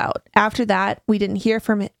fallout. After that, we didn't hear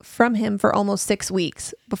from him for almost 6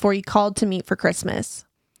 weeks before he called to meet for Christmas.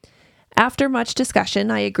 After much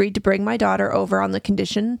discussion, I agreed to bring my daughter over on the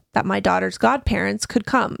condition that my daughter's godparents could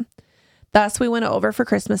come. Thus, we went over for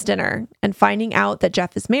Christmas dinner, and finding out that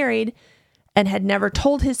Jeff is married and had never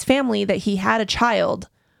told his family that he had a child.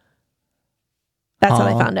 That's how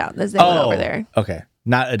they found out as they went over there. Okay.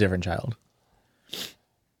 Not a different child.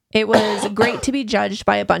 It was great to be judged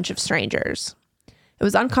by a bunch of strangers. It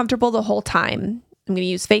was uncomfortable the whole time. I'm going to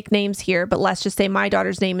use fake names here, but let's just say my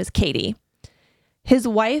daughter's name is Katie. His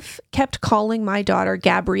wife kept calling my daughter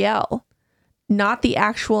Gabrielle. Not the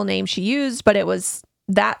actual name she used, but it was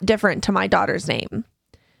that different to my daughter's name.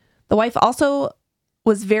 The wife also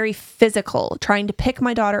was very physical, trying to pick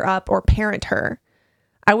my daughter up or parent her.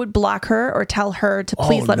 I would block her or tell her to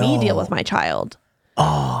please let me deal with my child.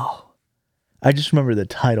 Oh, I just remember the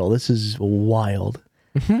title. This is wild.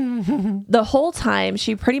 The whole time,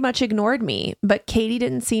 she pretty much ignored me, but Katie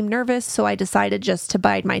didn't seem nervous, so I decided just to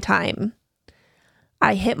bide my time.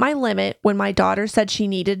 I hit my limit when my daughter said she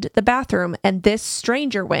needed the bathroom, and this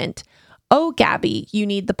stranger went, "Oh, Gabby, you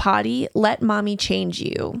need the potty? Let mommy change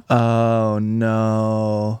you." Oh,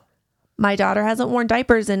 no. My daughter hasn't worn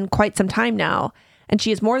diapers in quite some time now, and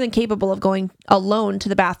she is more than capable of going alone to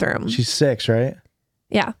the bathroom. She's 6, right?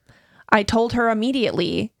 Yeah. I told her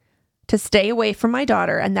immediately to stay away from my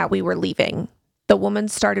daughter and that we were leaving. The woman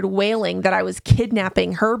started wailing that I was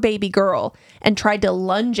kidnapping her baby girl and tried to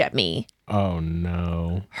lunge at me. Oh,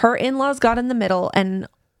 no. Her in-laws got in the middle and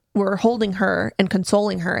were holding her and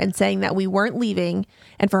consoling her and saying that we weren't leaving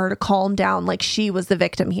and for her to calm down like she was the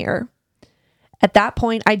victim here. At that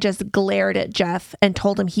point, I just glared at Jeff and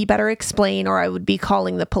told him he better explain or I would be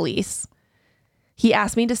calling the police. He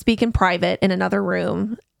asked me to speak in private in another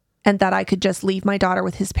room and that I could just leave my daughter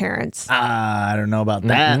with his parents. I don't know about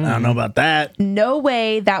that. I don't know about that. No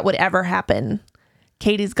way that would ever happen.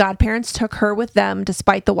 Katie's godparents took her with them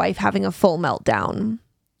despite the wife having a full meltdown.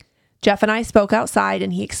 Jeff and I spoke outside,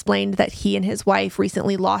 and he explained that he and his wife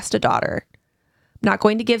recently lost a daughter. I'm not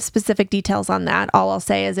going to give specific details on that. All I'll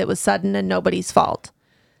say is it was sudden and nobody's fault.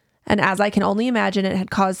 And as I can only imagine, it had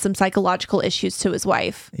caused some psychological issues to his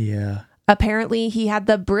wife. Yeah. Apparently, he had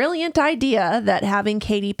the brilliant idea that having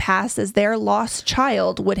Katie pass as their lost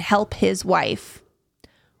child would help his wife,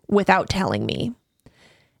 without telling me.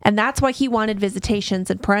 And that's why he wanted visitations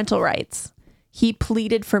and parental rights. He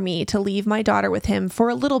pleaded for me to leave my daughter with him for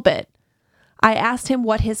a little bit. I asked him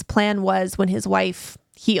what his plan was when his wife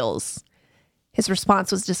heals. His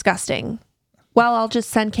response was disgusting. Well, I'll just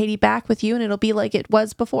send Katie back with you and it'll be like it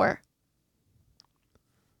was before.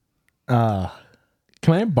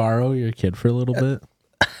 Can I borrow your kid for a little bit?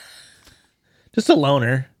 Just a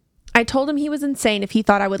loner. I told him he was insane if he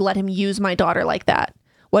thought I would let him use my daughter like that.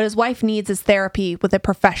 What his wife needs is therapy with a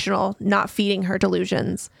professional, not feeding her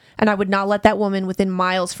delusions. And I would not let that woman within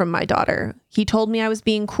miles from my daughter. He told me I was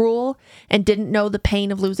being cruel and didn't know the pain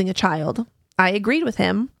of losing a child. I agreed with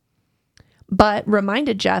him, but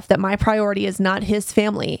reminded Jeff that my priority is not his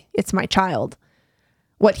family, it's my child.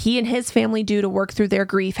 What he and his family do to work through their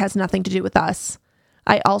grief has nothing to do with us.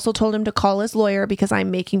 I also told him to call his lawyer because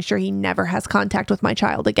I'm making sure he never has contact with my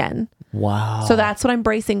child again. Wow. So that's what I'm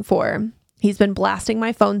bracing for. He's been blasting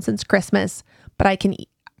my phone since Christmas, but I can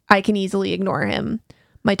easily ignore him.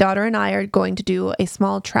 My daughter and I are going to do a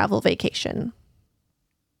small travel vacation.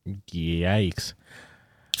 Yikes.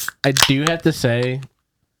 I do have to say,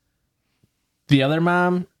 the other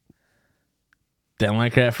mom didn't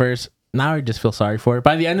like her at first. Now I just feel sorry for her.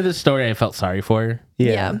 By the end of the story, I felt sorry for her.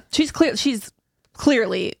 Yeah. She's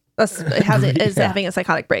clearly having a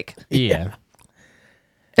psychotic break. Yeah.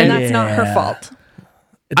 And that's not her fault.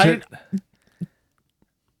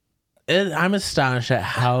 I'm astonished at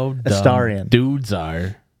how dumb Astarian. dudes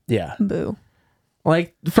are. Yeah. Boo.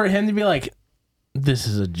 Like, for him to be like, this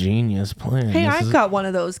is a genius plan. Hey, I've got one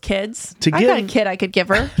of those kids. To I've got a give- kid I could give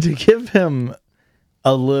her. To give him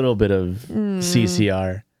a little bit of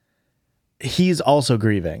CCR, he's also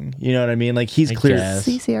grieving. You know what I mean? Like, he's clear. guess.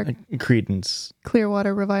 CCR, Credence.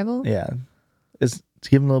 Clearwater Revival. Yeah. To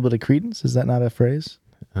give him a little bit of credence? Is that not a phrase?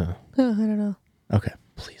 Oh, I don't know. Okay.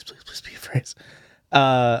 Please be a phrase.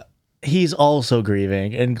 He's also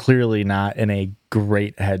grieving and clearly not in a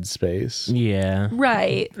great headspace. Yeah.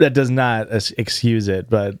 Right. That does not excuse it,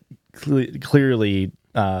 but clearly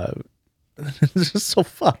it's just so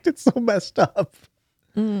fucked. It's so messed up.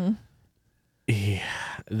 Yeah.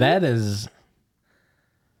 That is...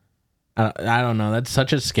 I don't know. That's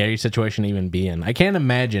such a scary situation to even be in. I can't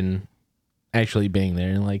imagine actually being there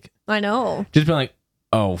and like... I know. Just being like,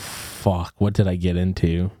 oh, fuck. What did I get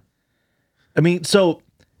into? I mean, so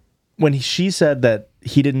when she said that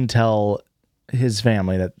he didn't tell his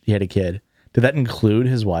family that he had a kid, did that include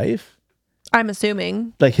his wife? I'm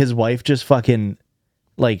assuming. Like his wife just fucking,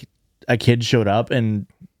 like a kid showed up and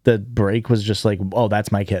the break was just like, oh,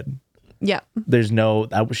 that's my kid. Yeah. There's no,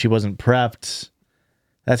 she wasn't prepped.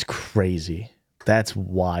 That's crazy. That's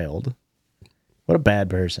wild. What a bad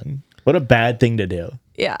person. What a bad thing to do.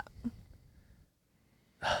 Yeah.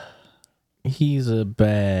 He's a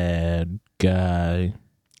bad guy.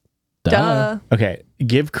 Duh. Okay,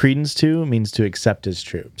 give credence to means to accept as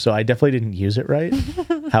true. So I definitely didn't use it right.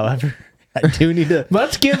 However, I do need to.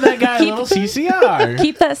 Let's give that guy a little CCR.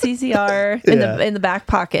 Keep that CCR in the back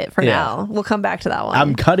pocket for now. We'll come back to that one.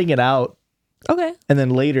 I'm cutting it out, okay. and then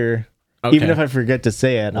later, Okay. even if I forget to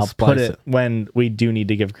say it, We'll I'll put splice it when we do need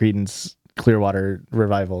to give credence Clearwater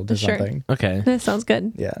Revival to Sure. something. Okay. That sounds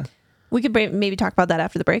good. Yeah, We could maybe talk about that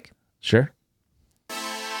after the break. sure.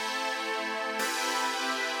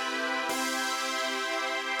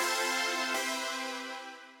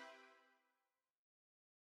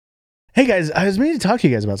 Hey guys, I was meaning to talk to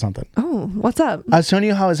you guys about something. Oh, what's up? I was telling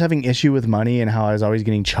you how I was having issue with money and how I was always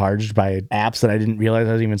getting charged by apps that I didn't realize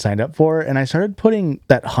I was even signed up for. And I started putting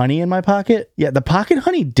that honey in my pocket. Yeah, the pocket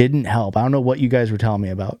honey didn't help. I don't know what you guys were telling me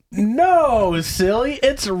about. No, silly.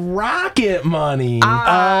 It's Rocket Money.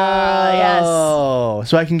 Yes. Oh,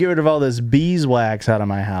 so I can get rid of all this beeswax out of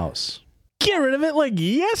my house. Get rid of it like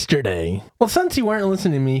yesterday. Well, since you weren't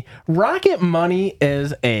listening to me, Rocket Money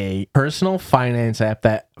is a personal finance app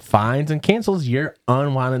that finds and cancels your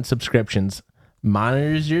unwanted subscriptions,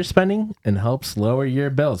 monitors your spending, and helps lower your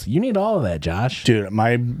bills. You need all of that, Josh. Dude,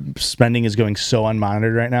 my spending is going so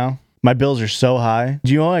unmonitored right now. My bills are so high.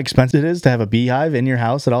 Do you know how expensive it is to have a beehive in your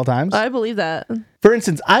house at all times? I believe that. For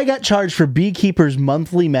instance, I got charged for Beekeeper's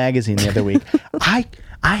monthly magazine the other week. I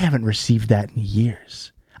haven't received that in years.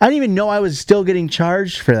 I didn't even know I was still getting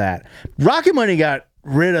charged for that. Rocket Money got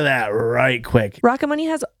rid of that right quick. Rocket Money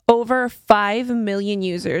has over 5 million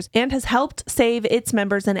users and has helped save its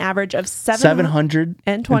members an average of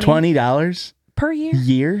 $720 per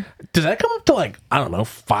year. Does that come up to like, I don't know,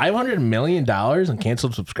 $500 million in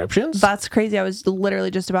canceled subscriptions? That's crazy. I was literally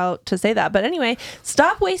just about to say that. But anyway,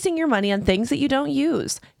 stop wasting your money on things that you don't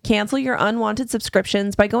use. Cancel your unwanted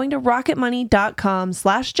subscriptions by going to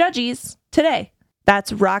rocketmoney.com/judgies today.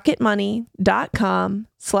 That's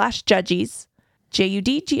rocketmoney.com/judgies.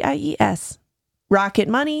 JUDGIES.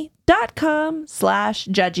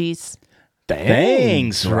 rocketmoney.com/judgies.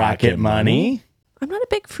 Thanks, Rocket Money. I'm not a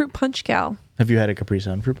big fruit punch gal. Have you had a Capri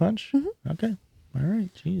Sun fruit punch? Mm-hmm. Okay. All right.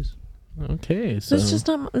 Jeez. Okay. So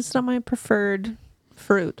It's not my preferred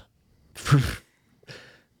fruit.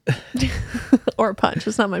 Or punch.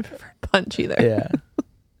 It's not my preferred punch either. Yeah.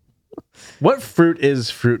 What fruit is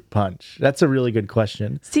fruit punch? That's a really good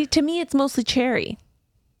question. See, to me, it's mostly cherry.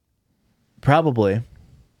 Probably.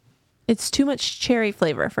 It's too much cherry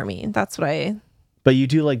flavor for me. That's what But you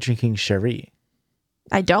do like drinking sherry.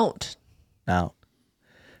 I don't. Oh.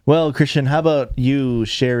 Well, Christian, how about you,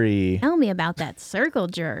 Sherry? Tell me about that circle,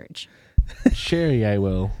 George. Sherry, I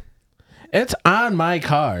will. It's on my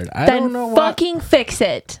card. I Then don't know fucking fix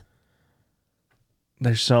it.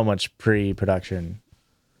 There's so much pre-production.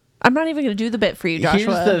 I'm not even going to do the bit for you,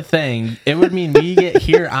 Joshua. Here's the thing. It would mean we get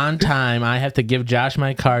here on time. I have to give Josh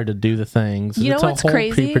my card to do the things. You know it's what's a whole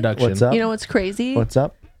crazy? Pre-production. What's up? You know what's crazy? What's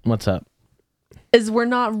up? What's up? Is we're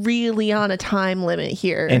not really on a time limit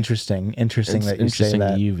here. Interesting It's that you say interesting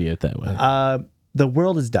that. you view it that way. The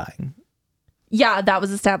world is dying. Yeah, that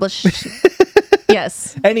was established.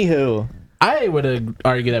 Yes. Anywho. I would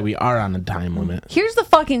argue that we are on a time limit. Here's the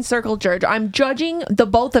fucking circle, George. I'm judging the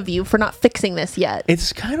both of you for not fixing this yet.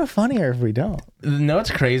 It's kind of funnier if we don't. No, it's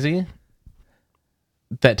crazy.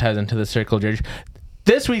 That ties into the Circle George.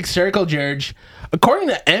 This week's Circle George, according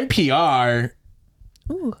to NPR,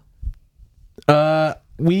 Ooh.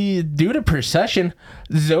 we due to precession,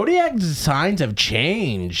 zodiac signs have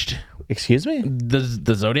changed. Excuse me?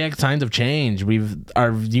 The zodiac signs have changed.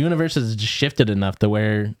 Our universe has shifted enough to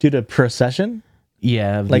where, Due to procession?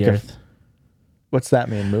 yeah, the Like a- Earth, What's that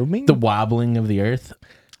mean? Moving? the wobbling of the Earth.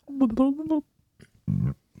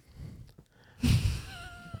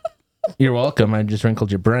 You're welcome. I just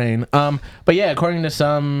wrinkled your brain. But yeah, according to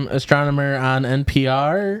some astronomer on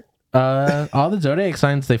NPR, all the zodiac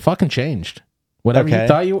signs, they fucking changed. Whatever Okay. you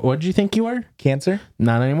thought what did you think you were? Cancer?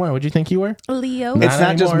 Not anymore. What did you think you were? Leo. Not It's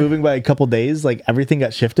not just anymore. moving by a couple days. Like everything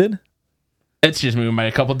got shifted. It's just moving by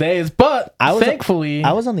a couple days, but I was thankfully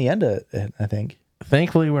on the end of it, I think.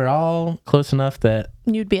 thankfully we're all close enough that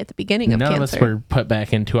You'd be at the beginning of none Cancer. of us were put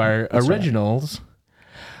back into our originals.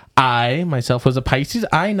 I myself was a Pisces.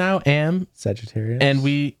 I now am, Sagittarius. and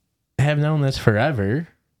we have known this forever.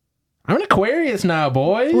 I'm an Aquarius now,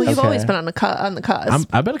 boys. Well, you've Okay. always been on the cusp.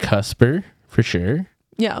 I've been a cusper for sure,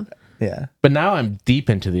 Yeah. Yeah. but now I'm deep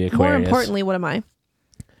into the More Aquarius. importantly, what am I?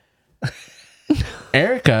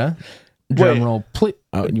 Erica, drum roll, please.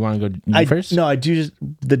 Oh, you want to go first? No, I do just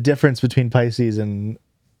the difference between Pisces and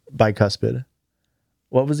bicuspid.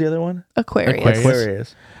 What was the other one? Aquarius.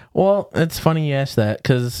 Aquarius. Well, it's funny you asked that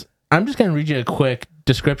because I'm just going to read you a quick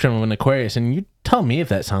description of an Aquarius, and you tell me if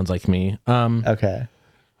that sounds like me. Okay.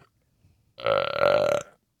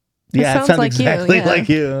 It Yeah, it sounds sounds like you, exactly yeah. like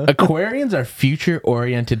you. Aquarians are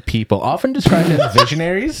future-oriented people, often described as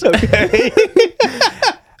visionaries. Okay.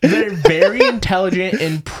 They're very intelligent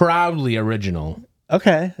and proudly original.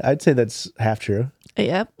 Okay. I'd say that's half true.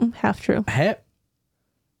 Yep. Half true.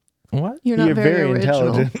 What? You're not very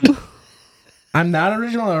original. intelligent. I'm not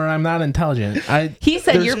original, or I'm not intelligent. He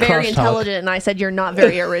said There's you're very crosstalk. intelligent, and I said you're not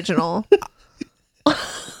very original.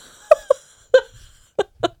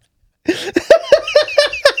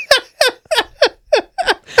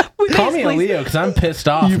 Call me a Leo because I'm pissed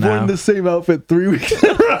off You've now. worn the same outfit 3 weeks in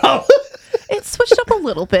a row. It's switched up a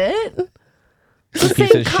little bit. It's the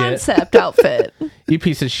piece same of shit. concept outfit. You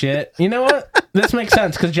piece of shit. You know what? This makes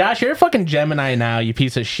sense because Josh, you're a fucking Gemini now. You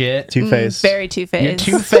piece of shit. Two-Face. Very two-faced.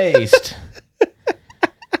 You're two-faced.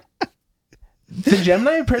 The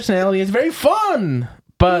Gemini personality is very fun,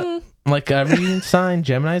 but like every sign,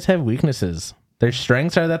 Geminis have weaknesses. Their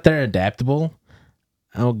strengths are that they're adaptable,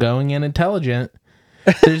 outgoing, and intelligent.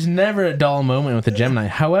 There's never a dull moment with a Gemini.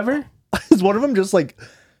 However, Is one of them just like,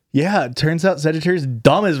 yeah, it turns out Sagittarius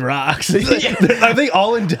dumb as rocks. Are they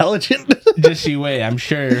all intelligent? just you wait, I'm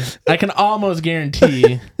sure. I can almost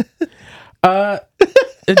guarantee. A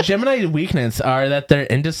Gemini weakness are that they're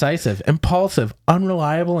indecisive, impulsive,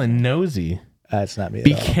 unreliable, and nosy. That's not me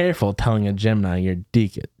Be at all. careful telling a Gemini your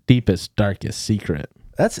deepest, darkest secret.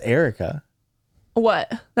 That's Erica. What?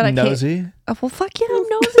 That I can't. Nosy? Oh, well, fuck yeah, I'm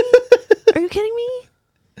nosy. Are you kidding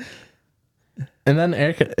me? And then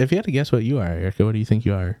Erica, if you had to guess what you are, Erica, what do you think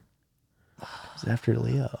you are? It's after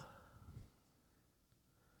Leo.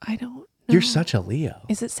 I don't know. You're such a Leo.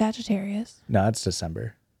 Is it Sagittarius? No, it's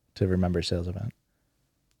December to remember sales event.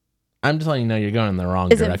 I'm just letting you know you're going in the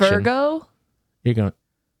wrong Is direction. it Virgo? You're going.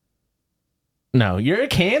 No, you're a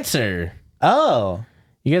Cancer. Oh.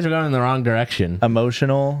 You guys are going in the wrong direction.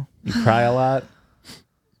 Emotional. You cry a lot.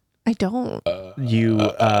 I don't. You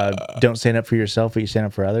don't stand up for yourself, but you stand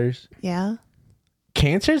up for others. Yeah.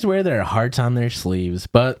 Cancers wear their hearts on their sleeves,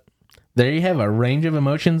 but there you have a range of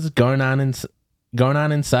emotions going on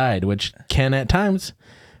inside, which can at times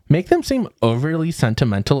make them seem overly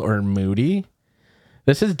sentimental or moody.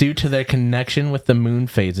 This is due to their connection with the moon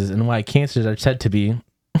phases and why Cancers are said to be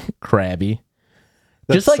crabby.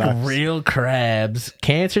 Just like real crabs,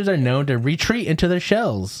 Cancers are known to retreat into their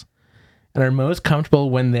shells and are most comfortable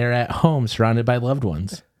when they're at home surrounded by loved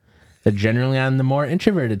ones. They're generally on the more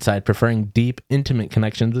introverted side, preferring deep, intimate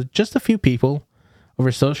connections with just a few people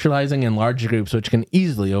over socializing in large groups, which can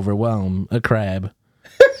easily overwhelm a crab.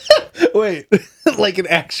 Wait, like an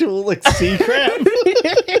actual sea crab?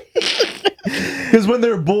 Because when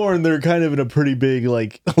they're born, they're kind of in a pretty big,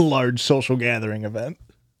 large social gathering event.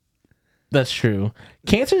 That's true.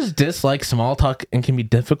 Cancers dislike small talk and can be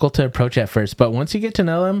difficult to approach at first, but once you get to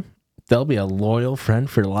know them, they'll be a loyal friend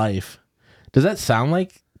for life. Does this sound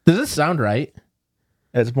right?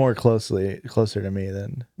 It's more closer to me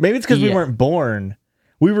than... Maybe it's because we weren't born.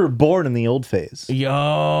 We were born in the old phase.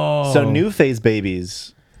 Yo. So new phase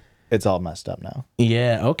babies, it's all messed up now.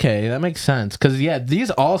 Yeah, okay. That makes sense. Because,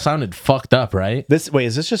 these all sounded fucked up, right? Is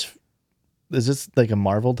this like a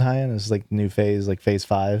Marvel tie-in? Is this like new phase, like phase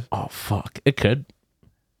 5? Oh, fuck. It could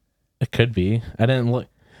be. I didn't look.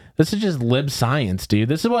 This is just lib science, dude.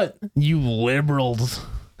 This is what you liberals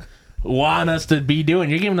want us to be doing.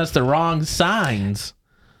 You're giving us the wrong signs.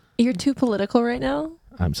 You're too political right now.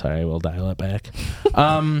 I'm sorry. I will dial it back.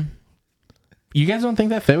 You guys don't think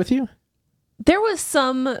that fit with you? There was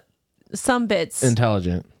some bits.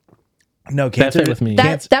 Intelligent. No, That Cancer fit with me.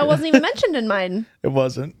 That wasn't even mentioned in mine. It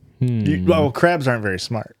wasn't. Crabs aren't very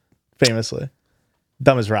smart, famously.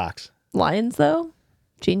 Dumb as rocks. Lions, though?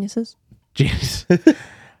 Geniuses. Jeez.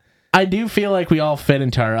 I do feel like we all fit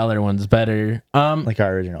into our other ones better. Like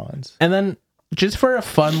our original ones. And then, just for a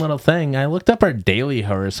fun little thing, I looked up our daily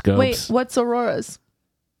horoscopes. Wait, what's Aurora's?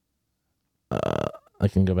 I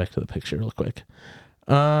can go back to the picture real quick.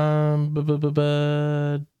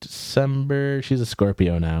 December. She's a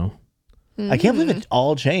Scorpio now. I can't believe it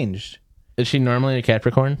all changed. Is she normally a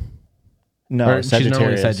Capricorn? No, Or she's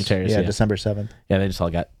normally Sagittarius. Sagittarius, yeah. December 7th. Yeah, they just all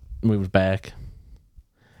got moved back.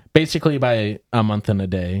 Basically by a month and a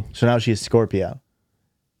day. So now she's Scorpio.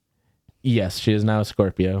 Yes, she is now a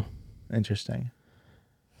Scorpio. Interesting.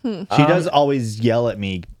 She does always yell at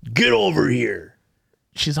me, "Get over here."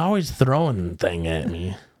 She's always throwing a thing at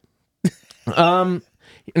me. And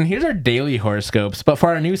here's our daily horoscopes, but for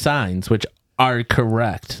our new signs, which are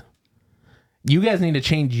correct. You guys need to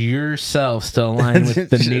change yourselves to align with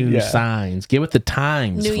the new signs. Get with the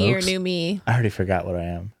times, New year, folks. new me. I already forgot what I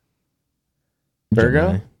am.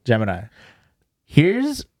 Virgo? Gemini.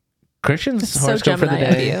 Here's Christian's So horoscope for the Gemini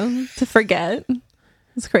of day. you to forget.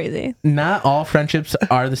 It's crazy. Not all friendships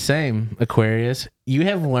are the same, Aquarius. You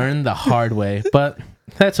have learned the hard way, but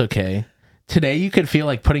that's okay. Today, you could feel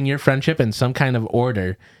like putting your friendship in some kind of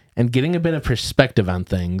order and getting a bit of perspective on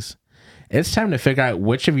things. It's time to figure out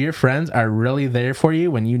which of your friends are really there for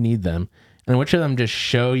you when you need them, and which of them just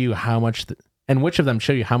show you how much, and which of them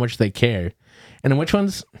show you how much they care, and which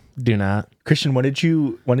ones do not. Christian, when did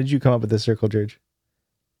you come up with this circle, George?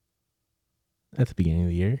 At the beginning of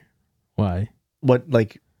the year. Why? What,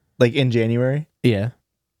 like in January? Yeah.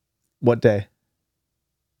 What day?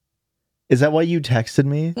 Is that why you texted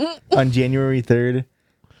me on January 3rd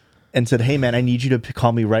and said, "Hey man, I need you to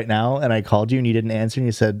call me right now"? And I called you and you didn't answer and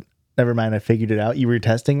you said, "Never mind, I figured it out." You were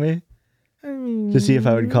testing me to see if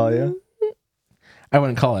I would call you I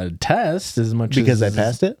wouldn't call it a test as much because as I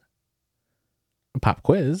passed it. a pop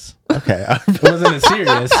quiz. Okay. It wasn't as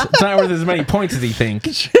serious. It's not worth as many points as you think.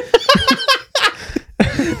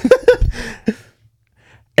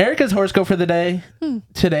 Erica's horoscope for the day.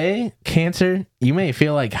 Today, Cancer, you may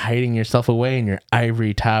feel like hiding yourself away in your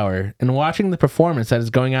ivory tower and watching the performance that is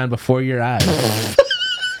going on before your eyes.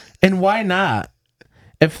 And why not?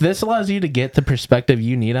 If this allows you to get the perspective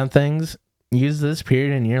you need on things, use this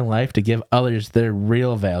period in your life to give others their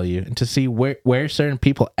real value and to see where certain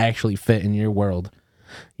people actually fit in your world.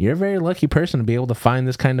 you're a very lucky person to be able to find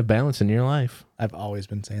this kind of balance in your life. I've always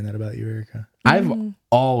been saying that about you, Erica. I've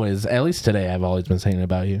always, at least today, I've always been saying it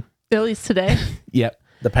about you. At least today. Yep.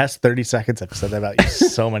 The past 30 seconds, I've said that about you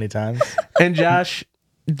so many times. And Josh,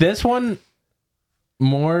 this one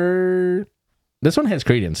has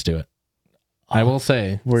credence to it. I will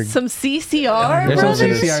say. Some CCR, There's some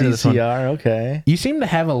brothers? CCR to this one. CCR, okay. You seem to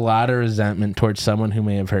have a lot of resentment towards someone who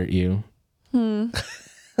may have hurt you.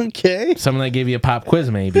 Okay. Someone that gave you a pop quiz,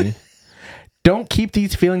 maybe. Don't keep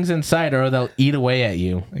these feelings inside or they'll eat away at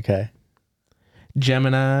you. Okay.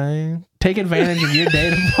 Gemini, take advantage of your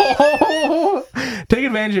day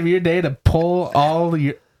to pull all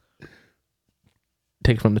your...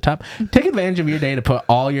 Take it from the top. Take advantage of your day to put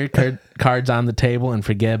all your cards on the table and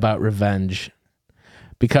forget about revenge.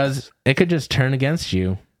 Because it could just turn against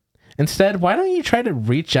you. Instead, why don't you try to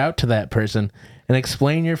reach out to that person and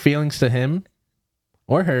explain your feelings to him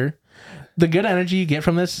or her? The good energy you get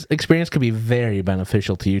from this experience could be very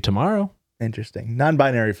beneficial to you tomorrow. Interesting.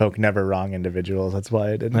 Non-binary folk never wrong individuals. That's why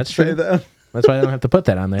I didn't That's say true. that. That's why I don't have to put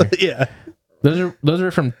that on there. Yeah. Those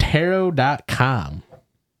are from tarot.com.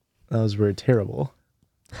 Those were terrible.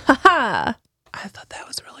 Haha. I thought that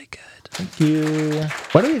was really good. Thank you.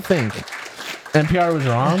 What do you think? NPR was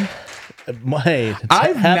wrong? Hey, it's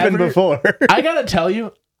I've happened never- before. I gotta tell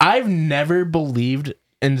you, I've never believed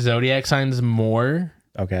in zodiac signs more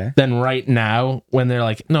Okay. than right now when they're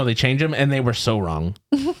like, no, they changed them and they were so wrong.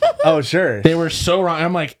 Oh, sure. They were so wrong.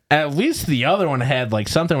 I'm like, at least the other one had like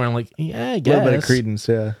something where I'm like, yeah, I A guess. little bit of credence,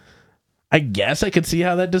 yeah. I guess I could see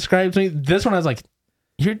how that describes me. This one I was like,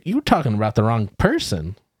 you're talking about the wrong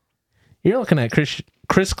person. You're looking at Chris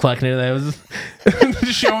Kleckner that was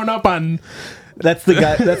showing up on That's the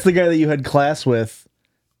guy. That's the guy that you had class with,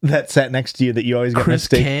 that sat next to you that you always got Chris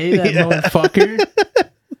mistaken. K, that motherfucker.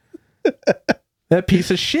 That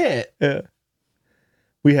piece of shit. Yeah.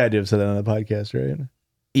 We had to have said that on the podcast, right?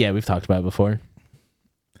 Yeah, we've talked about it before.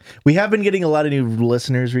 We have been getting a lot of new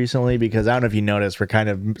listeners recently because I don't know if you noticed, we're kind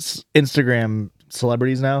of Instagram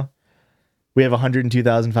celebrities now. We have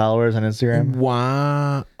 102,000 followers on Instagram.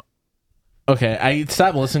 Wow. Okay, I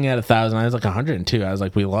stopped listening at 1,000. I was like 102. I was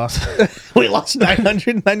like, we lost. We lost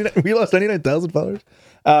 999. We lost 99,000 followers.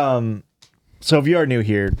 So if you are new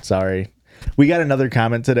here, sorry. We got another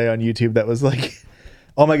comment today on YouTube that was like,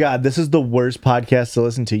 "Oh my God, this is the worst podcast to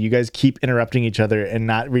listen to. You guys keep interrupting each other and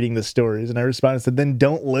not reading the stories." And I responded and said, "Then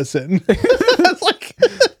don't listen." That's like,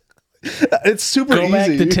 it's super Go easy. back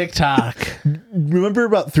to TikTok. Remember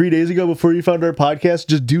about 3 days ago before you found our podcast?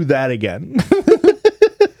 Just do that again.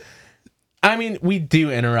 I mean, we do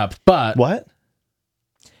interrupt, but What?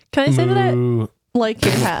 Can I say that I Moo. like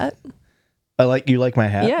your hat? You like my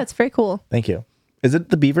hat? Yeah, it's very cool. Thank you. Is it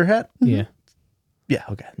the beaver hat? Yeah. Yeah,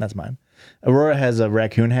 okay, that's mine. Aurora has a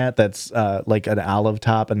raccoon hat that's like an olive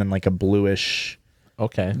top and then like a bluish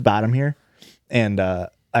Okay. bottom here. And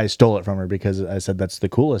I stole it from her because I said that's the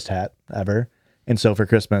coolest hat ever. And so for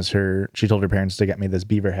Christmas, she told her parents to get me this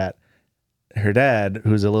beaver hat. Her dad,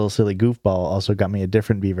 who's a little silly goofball, also got me a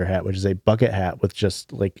different beaver hat, which is a bucket hat with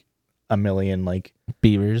just like a million, like,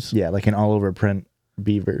 Beavers. yeah, like an all over print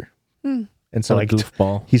beaver. And so So like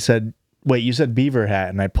goofball. he said, "Wait, you said beaver hat,"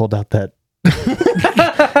 and I pulled out that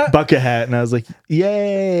bucket hat, and I was like,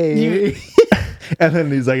 "Yay!" And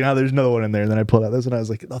then he's like, "No, there's another one in there." And then I pulled out this, and I was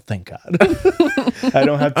like, "Oh, thank God, I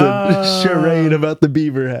don't have to charade about the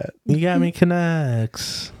beaver hat." You got me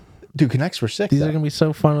connects. Dude, connects were sick. These though. are gonna be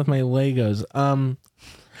so fun with my Legos.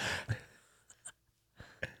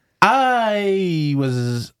 I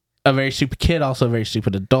was a very stupid kid, also a very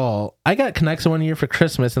stupid adult. I got Connects one year for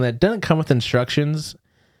Christmas, and that didn't come with instructions.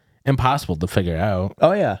 Impossible to figure out.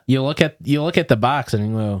 Oh yeah, You look at the box and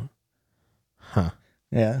you go, "Huh?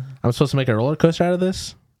 yeah. I'm supposed to make a roller coaster out of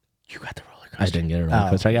this?" You got the roller coaster. I didn't get a roller Oh.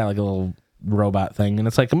 coaster. I got like a little robot thing, and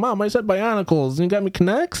it's like, "Mom, I said Bionicles, and you got me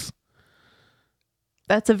Connects."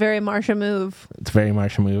 That's a very Marsha move. It's a very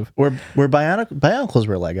Martian move. We're Bionicles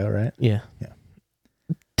were Lego, right? Yeah. Yeah.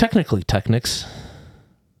 Technically, Technics.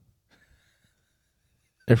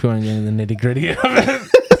 If you want to get into the nitty gritty of it.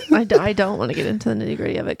 I don't want to get into the nitty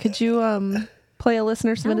gritty of it. Could you play a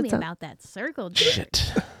listener Tell me submitted song? about that circle jerk.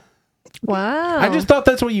 Shit. Wow. I just thought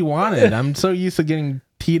that's what you wanted. I'm so used to getting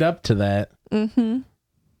teed up to that. Mm-hmm.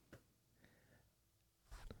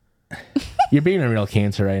 You're being a real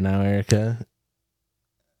cancer right now, Erica.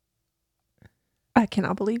 I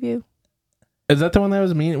cannot believe you. Is that the one that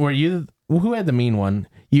was mean? Who had the mean one?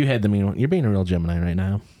 You had the mean one. You're being a real Gemini right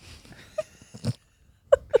now.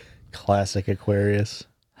 Classic Aquarius.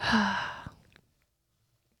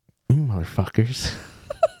 Motherfuckers.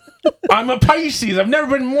 I'm a Pisces. I've never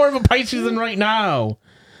been more of a Pisces than right now.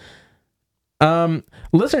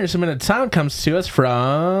 Listener submitted sound comes to us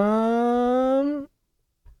from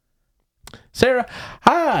Sarah.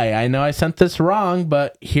 Hi, I know I sent this wrong,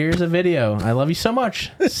 but here's a video. I love you so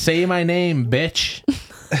much. Say my name, bitch.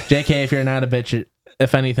 JK, if you're not a bitch,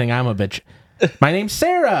 if anything, I'm a bitch. My name's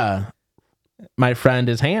Sarah. My friend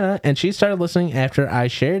is Hannah, and she started listening after I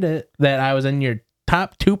shared it that I was in your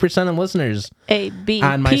top 2% of listeners A-B-P.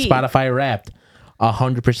 on my Spotify Wrapped.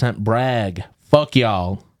 100% brag. Fuck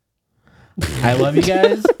y'all. I love you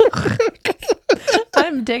guys.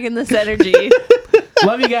 I'm digging this energy.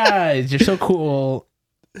 Love you guys. You're so cool.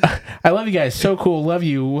 I love you guys. So cool. Love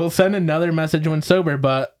you. We'll send another message when sober,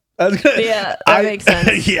 but Yeah, that makes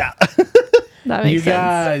sense. Yeah. That makes you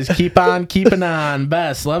sense. guys keep on keeping on.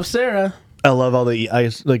 Best. Love, Sarah. I love all the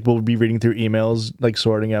we'll be reading through emails, like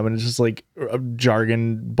sorting them, and it's just like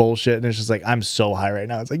jargon bullshit, and it's just like I'm so high right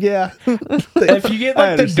now. It's like, yeah. If you get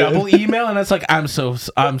like the double email and it's like I'm so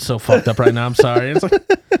fucked up right now. I'm sorry. It's like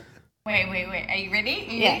Wait. Are you ready?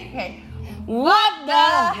 Yeah. Okay. What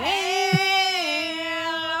the hell?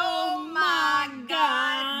 Oh my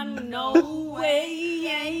God. No way.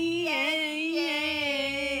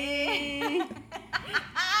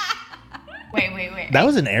 Wait. That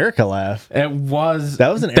was an Erica laugh. it was. That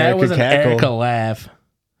was an Erica cackle. Erica laugh.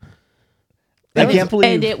 I can't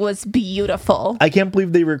believe. And it was beautiful. I can't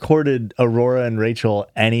believe they recorded Aurora and Rachel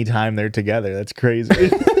anytime they're together. That's crazy.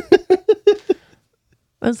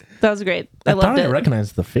 That was great. I thought loved I it.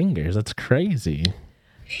 recognized the fingers. That's crazy.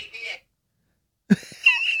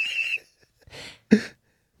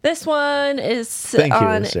 This one is Thank you,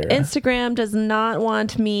 on Sarah. Instagram, does not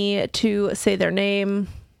want me to say their name.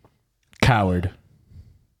 Coward.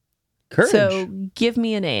 Courage. So give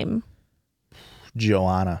me a name.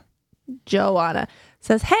 Joanna. Joanna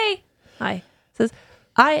says, hey. Hi. Says,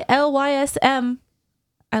 ILYSM.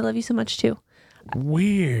 I love you so much too.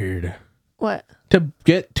 Weird. What? To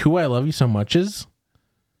get two I love you so muches.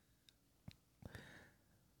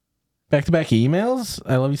 Back-to-back emails.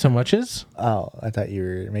 I love you so muches. Oh, I thought you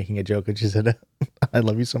were making a joke and she said, I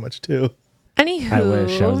love you so much too. Anywho. I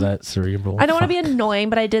wish I was that cerebral. I don't want to be Fuck. annoying,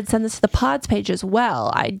 but I did send this to the pods page as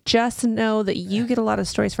well. I just know that you get a lot of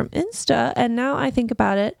stories from Insta, and now I think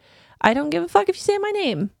about it, I don't give a fuck if you say my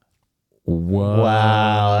name. Whoa.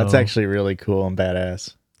 Wow. That's actually really cool and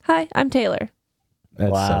badass. Hi, I'm Taylor.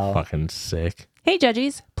 That's Wow. so fucking sick. Hey,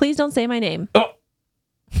 judges, please don't say my name. Oh.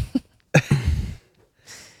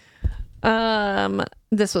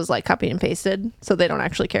 This was like copied and pasted, so they don't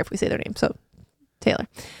actually care if we say their name. So, Taylor.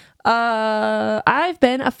 I've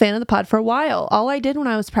been a fan of the pod for a while. All I did when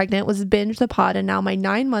I was pregnant was binge the pod, and now my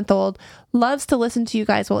 9-month-old loves to listen to you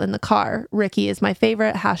guys while in the car. Ricky is my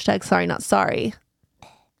favorite. # sorry not sorry.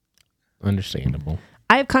 Understandable.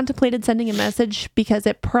 I have contemplated sending a message because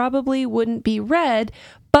it probably wouldn't be read,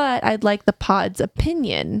 but I'd like the pod's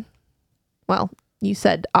opinion. Well, you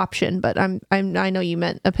said option, but I know you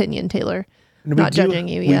meant opinion, Taylor. Not judging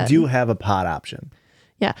you yet. We do have a pod option.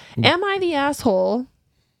 Yeah. Am I the asshole,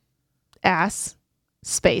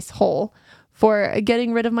 hole, for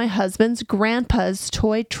getting rid of my husband's grandpa's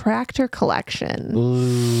toy tractor collection? Ooh,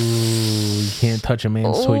 you can't touch a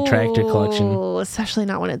man's toy tractor collection. Oh, especially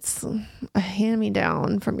not when it's a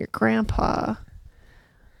hand-me-down from your grandpa.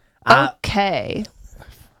 Okay.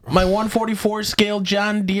 My 144 scale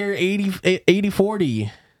John Deere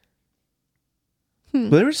 8040. Well,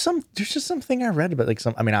 there's just something I read about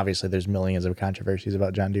obviously there's millions of controversies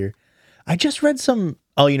about John Deere. I just read some,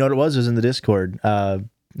 you know what it was? It was in the Discord.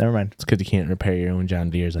 Never mind. It's because you can't repair your own John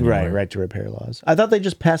Deeres anymore. Right to repair laws. I thought they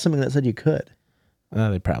just passed something that said you could.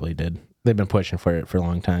 They probably did. They've been pushing for it for a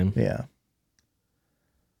long time. Yeah.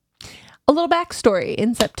 A little backstory.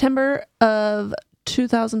 In September of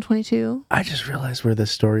 2022. I just realized where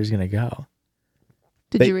this story is going to go.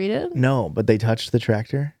 Did you read it? No, but they touched the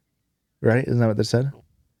tractor, right? Isn't that what they said?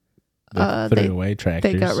 Threw away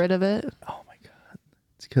tractors. They got rid of it. Oh my God.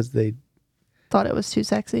 It's because they Thought it was too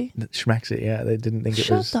sexy. schmexy. Yeah, they didn't think it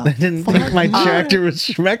Shut was. the They didn't think my fuck up. tractor was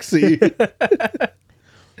schmexy.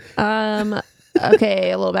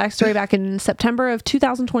 Okay, a little backstory. Back in September of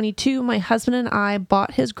 2022, my husband and I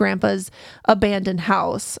bought his grandpa's abandoned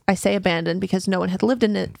house. I say abandoned because no one had lived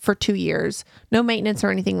in it for 2 years. No maintenance or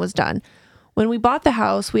anything was done. When we bought the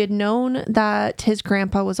house, we had known that his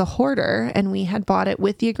grandpa was a hoarder, and we had bought it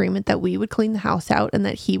with the agreement that we would clean the house out and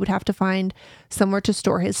that he would have to find somewhere to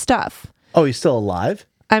store his stuff. Oh, he's still alive?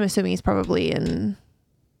 I'm assuming he's probably in,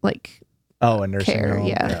 like, Oh, a nursing Care, home.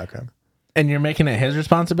 yeah. Okay. And you're making it his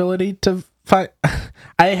responsibility to find.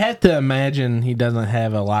 I had to imagine he doesn't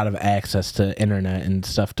have a lot of access to internet and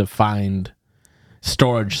stuff to find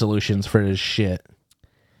storage solutions for his shit.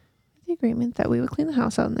 the agreement that we would clean the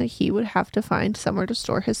house out and that he would have to find somewhere to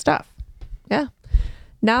store his stuff. Yeah.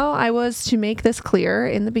 Now, I was to make this clear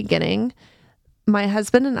in the beginning. My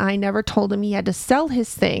husband and I never told him he had to sell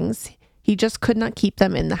his things. He just could not keep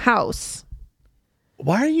them in the house.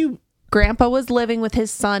 Why are you... Grandpa was living with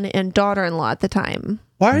his son and daughter-in-law at the time.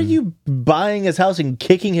 Why are you buying his house and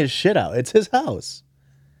kicking his shit out? It's his house.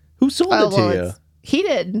 Who sold it to you? He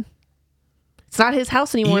did. It's not his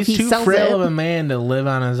house anymore if he He's too sells frail it. of a man to live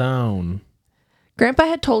on his own. Grandpa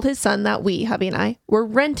had told his son that we, hubby and I, were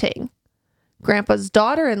renting. Grandpa's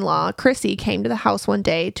daughter-in-law, Chrissy, came to the house one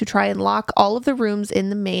day to try and lock all of the rooms in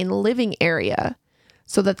the main living area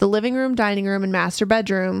so that the living room, dining room, and master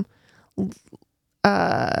bedroom,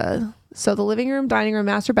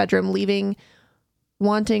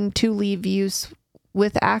 wanting to leave use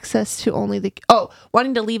with access to only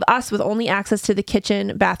wanting to leave us with only access to the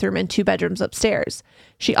kitchen, bathroom, and 2 bedrooms upstairs.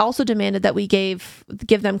 She also demanded that we give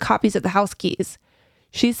them copies of the house keys.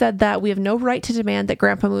 She said that we have no right to demand that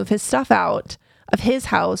Grandpa move his stuff out of his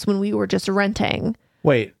house when we were just renting.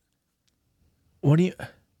 Wait. What do you...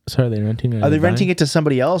 So are they renting it? Are they renting it to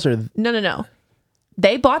somebody else or... No.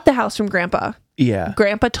 They bought the house from Grandpa. Yeah.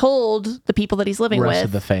 Grandpa told the people that he's living rest with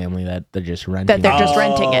of the family that they're just renting. that they're just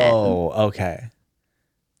renting it. Oh, okay.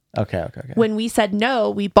 Okay. When we said no,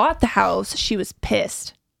 we bought the house, she was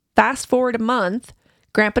pissed. Fast forward a month,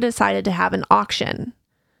 Grandpa decided to have an auction.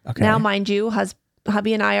 Okay. Now, mind you,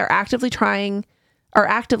 hubby and I are actively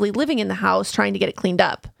living in the house trying to get it cleaned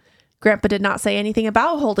up. Grandpa did not say anything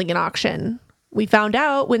about holding an auction. We found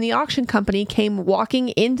out when the auction company came walking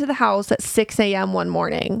into the house at 6 a.m. one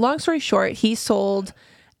morning. Long story short, he sold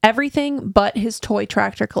everything but his toy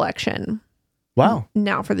tractor collection. Wow.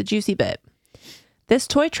 Now for the juicy bit. This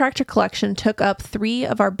toy tractor collection took up 3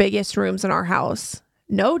 of our biggest rooms in our house.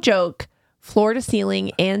 No joke, floor to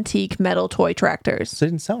ceiling antique metal toy tractors. So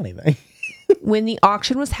they didn't sell anything. When the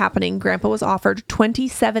auction was happening, Grandpa was offered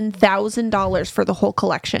 $27,000 for the whole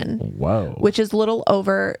collection. Whoa. Which is a little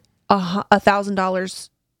over $1,000.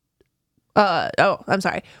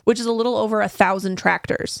 Which is a little over 1,000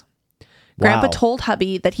 tractors. Grandpa Wow. told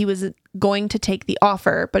hubby that he was going to take the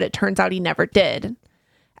offer, but it turns out he never did.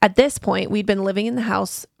 At this point, we'd been living in the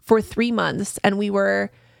house for 3 months, and we were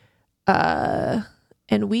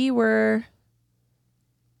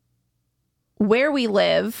where we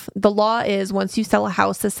live. The law is once you sell a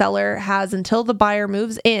house, the seller has until the buyer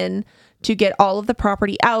moves in to get all of the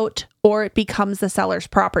property out, or it becomes the seller's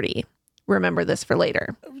property. Remember this for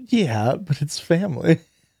later. Yeah, but it's family.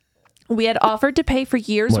 We had offered to pay for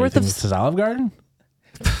years worth of This is Olive Garden?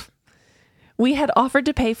 We had offered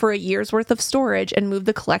to pay for a year's worth of storage and move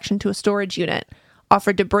the collection to a storage unit,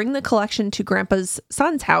 offered to bring the collection to Grandpa's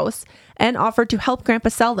son's house, and offered to help Grandpa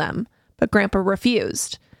sell them, but Grandpa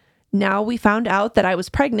refused. Now we found out that I was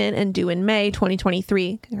pregnant and due in May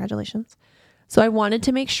 2023. Congratulations. So I wanted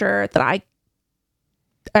to make sure that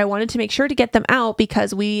I wanted to make sure to get them out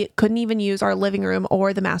because we couldn't even use our living room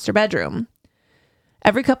or the master bedroom.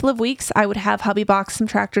 Every couple of weeks, I would have hubby box some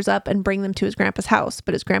tractors up and bring them to his grandpa's house,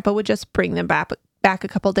 but his grandpa would just bring them back a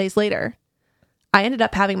couple days later. I ended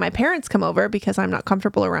up having my parents come over because I'm not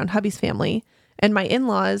comfortable around hubby's family, and my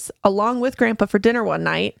in-laws, along with grandpa for dinner one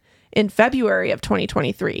night in February of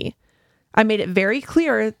 2023. I made it very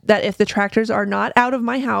clear that if the tractors are not out of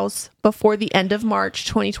my house before the end of March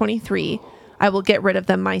 2023, I will get rid of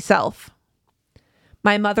them myself.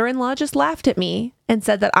 My mother-in-law just laughed at me and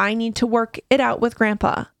said that I need to work it out with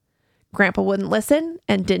Grandpa. Grandpa wouldn't listen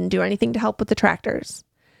and didn't do anything to help with the tractors.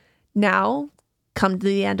 Now, come to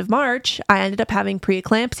the end of March, I ended up having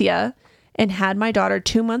preeclampsia and had my daughter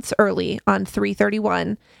 2 months early on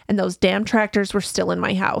 3/31, and those damn tractors were still in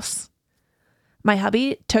my house. My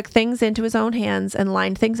hubby took things into his own hands and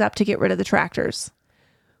lined things up to get rid of the tractors.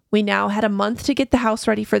 We now had a month to get the house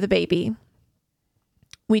ready for the baby.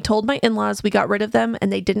 We told my in-laws we got rid of them,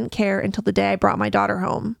 and they didn't care until the day I brought my daughter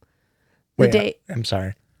home. I'm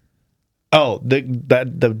sorry. Oh, the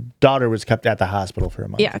daughter was kept at the hospital for a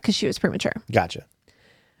month. Yeah, because she was premature. Gotcha.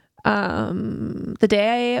 The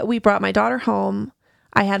day we brought my daughter home,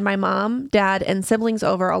 I had my mom, dad, and siblings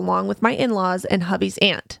over along with my in-laws and hubby's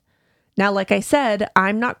aunt. Now, like I said,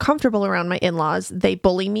 I'm not comfortable around my in-laws. They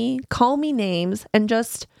bully me, call me names, and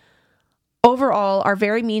just overall are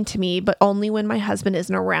very mean to me, but only when my husband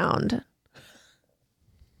isn't around.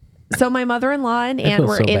 So my mother-in-law and aunt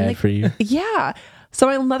were in the... for you. Yeah. So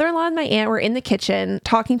my mother-in-law and my aunt were in the kitchen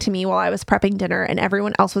talking to me while I was prepping dinner, and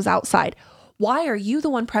everyone else was outside. Why are you the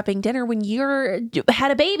one prepping dinner when you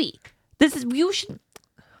had a baby? You should...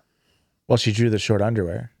 Well, she drew the short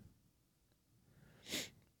underwear.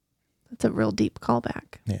 That's a real deep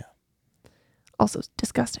callback. Yeah. Also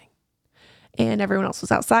disgusting. and everyone else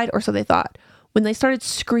was outside, or so they thought. When they started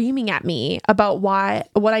screaming at me about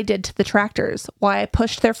what I did to the tractors, why I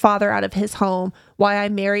pushed their father out of his home, why I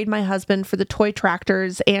married my husband for the toy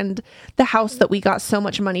tractors and the house that we got so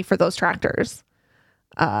much money for those tractors.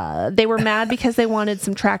 They were mad because they wanted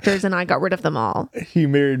some tractors and I got rid of them all. You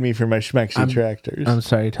married me for my schmexy tractors. I'm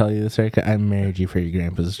sorry to tell you this, Erica. I married you for your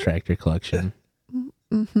grandpa's tractor collection.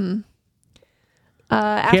 Mm-hmm.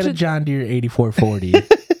 He had a John Deere 8440,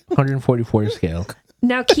 144 scale.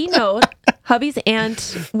 Now, keynote, hubby's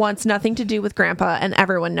aunt wants nothing to do with grandpa, and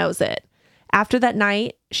everyone knows it. After that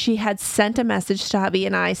night, she had sent a message to hubby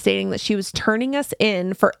and I stating that she was turning us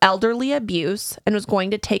in for elderly abuse and was going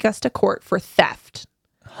to take us to court for theft.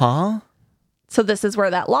 Huh? So this is where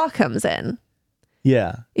that law comes in.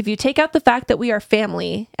 Yeah. If you take out the fact that we are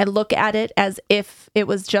family and look at it as if it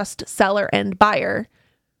was just seller and buyer,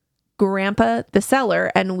 grandpa, the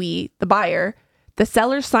seller, and we, the buyer, the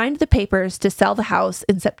seller signed the papers to sell the house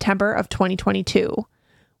in September of 2022.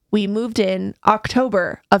 We moved in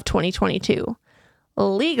October of 2022.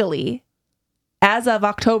 Legally, as of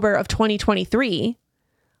October of 2023,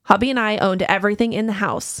 hubby and I owned everything in the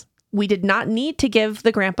house. We did not need to give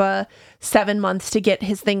the grandpa 7 months to get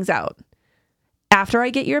his things out. After I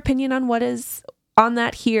get your opinion on what is on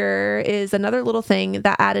that, here is another little thing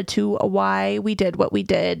that added to why we did what we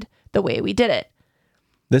did the way we did it.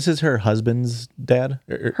 This is her husband's dad?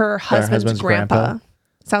 Her husband's grandpa.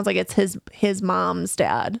 Sounds like it's his mom's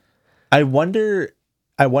dad. I wonder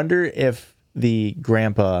if the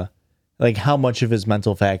grandpa, like how much of his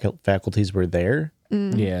mental faculties were there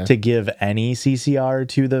to give any CCR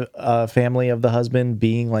to the family of the husband,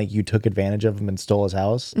 being like you took advantage of him and stole his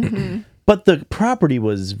house. Mm-hmm. But the property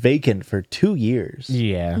was vacant for 2 years.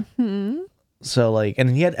 Yeah. Mm-hmm. So like,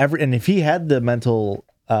 and he had and if he had the mental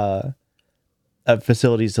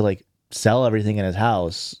facilities to like sell everything in his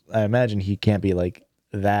house, I imagine he can't be like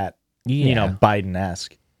that, you know,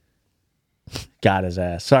 Biden-esque. Got his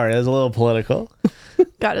ass. Sorry, that was a little political.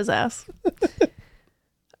 Got his ass.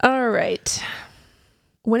 All right.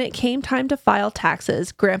 When it came time to file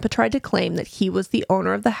taxes, Grandpa tried to claim that he was the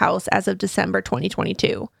owner of the house as of December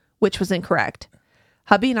 2022, which was incorrect.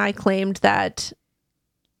 Hubby and I claimed that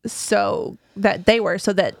so that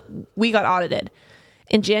we got audited.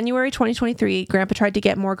 In January 2023, Grandpa tried to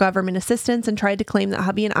get more government assistance and tried to claim that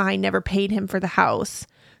hubby and I never paid him for the house.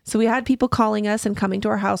 So we had people calling us and coming to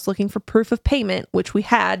our house looking for proof of payment, which we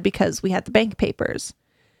had because we had the bank papers.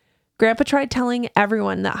 Grandpa tried telling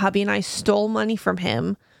everyone that hubby and I stole money from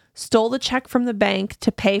him, stole the check from the bank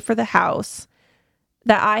to pay for the house,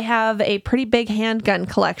 that I have a pretty big handgun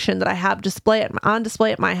collection that I have on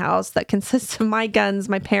display at my house that consists of my guns,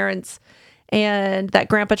 my parents', and that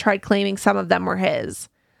Grandpa tried claiming some of them were his.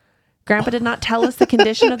 Grandpa did not tell us the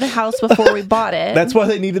condition of the house before we bought it. That's why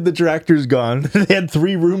they needed the tractors gone. They had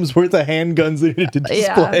 3 rooms worth of handguns they needed to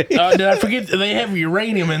display. Oh, did I forget? They have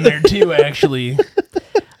uranium in there too, actually.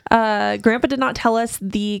 Grandpa did not tell us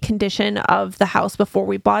the condition of the house before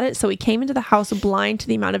we bought it, so we came into the house blind to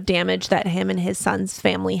the amount of damage that him and his son's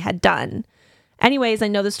family had done. Anyways, I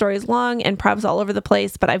know the story is long and props all over the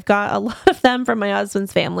place, but I've got a lot of them from my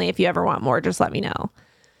husband's family. If you ever want more, just let me know.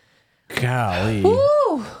 Golly.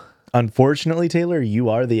 Woo! Unfortunately, Taylor, you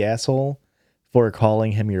are the asshole for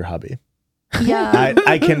calling him your hubby. Yeah.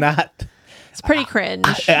 I cannot. It's pretty cringe.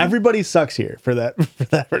 Everybody sucks here for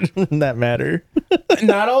that matter.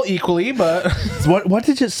 Not all equally, but what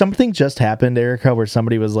did something just happened, Erica, where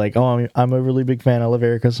somebody was like, "Oh, I'm a really big fan. I love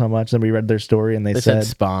Erica so much." And we read their story, and they said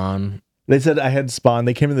Spawn. They said I had Spawn.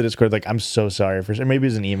 They came in the Discord like, "I'm so sorry for." Maybe it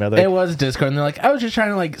was an email. It was Discord, and they're like, "I was just trying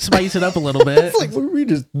to like spice it up a little bit." It's like we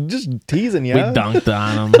just teasing you. We dunked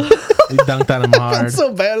on him. We dunked on him hard. I felt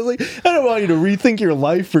so bad. I was like, I don't want you to rethink your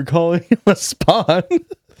life for calling him a Spawn.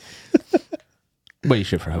 But you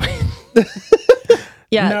should probably.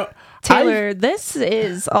 Yeah. No, Taylor, this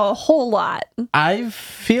is a whole lot. I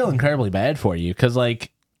feel incredibly bad for you because,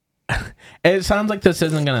 like, it sounds like this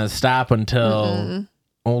isn't going to stop until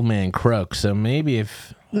old man croaks. So maybe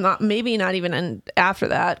not even after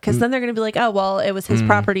that, because then they're going to be like, oh, well, it was his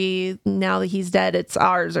property. Now that he's dead, it's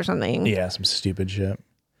ours or something. Yeah, some stupid shit.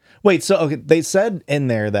 Wait, so okay, they said in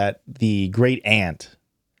there that the great aunt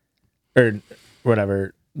or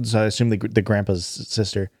whatever, so I assume the grandpa's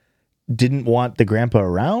sister didn't want the grandpa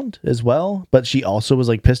around as well, but she also was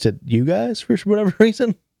like pissed at you guys for whatever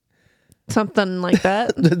reason. Something like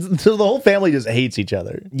that. So the whole family just hates each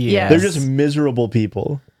other. Yeah, they're just miserable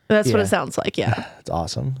people. That's what it sounds like. Yeah, it's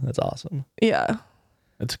awesome. That's awesome. Yeah,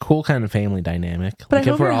 it's a cool kind of family dynamic. But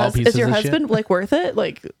like I hope is your husband like worth it?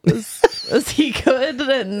 Like, is he good?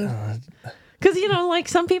 And Because, you know, like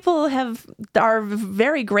some people are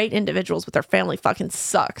very great individuals, but their family fucking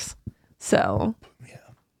sucks. So, yeah.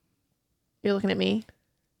 You're looking at me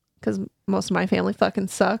because most of my family fucking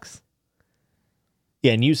sucks.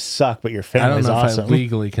 Yeah, and you suck, but your I don't family's know awesome. if I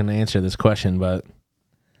legally can answer this question, but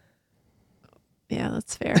Yeah,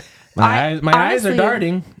 that's fair. my eyes are honestly,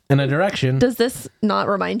 darting in a direction. Does this not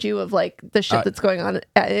remind you of like the shit that's going on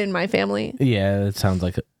in my family? Yeah, it sounds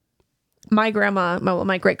like it. My grandma,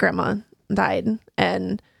 my great grandma died,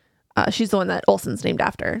 and she's the one that Olson's named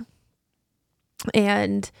after.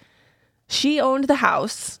 And she owned the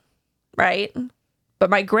house, right? But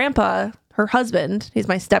my grandpa, her husband, he's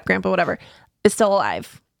my step grandpa, whatever, is still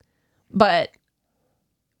alive. But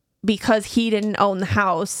because he didn't own the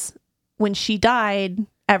house, when she died,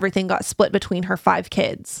 everything got split between her 5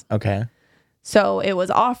 kids. Okay. So it was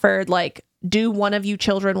offered like, do one of you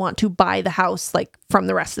children want to buy the house like from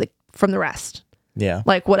the rest? Yeah.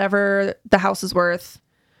 Like whatever the house is worth,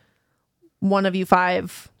 one of you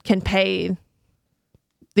 5 can pay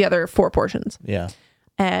the other 4 portions. Yeah.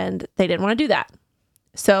 And they didn't want to do that.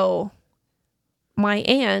 So my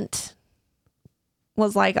aunt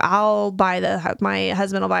was like, my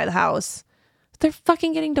husband will buy the house. They're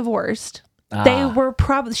fucking getting divorced. They were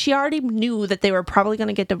she already knew that they were probably going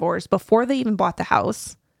to get divorced before they even bought the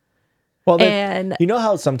house. Well, and you know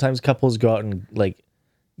how sometimes couples go out and like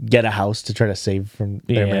get a house to try to save from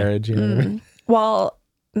their marriage? You know what I mean? Well,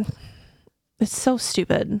 it's so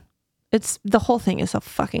stupid. The whole thing is so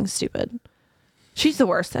fucking stupid. She's the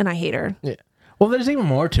worst and I hate her. Yeah. Well, there's even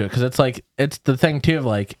more to it because it's the thing too of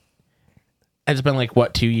like, it's been like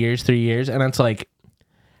what 2 years, 3 years, and it's like,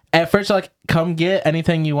 at first like, come get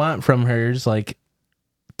anything you want from hers, like,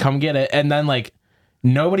 come get it, and then like,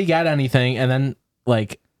 nobody got anything, and then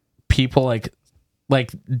like, people like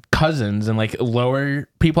cousins and like lower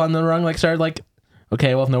people on the rung like started like,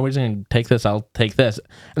 okay, well if nobody's gonna take this, I'll take this,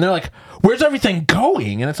 and they're like, where's everything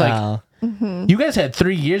going? And it's like, you guys had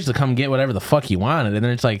 3 years to come get whatever the fuck you wanted, and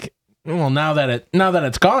then it's like, well now that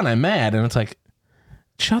it's gone, I'm mad, and it's like,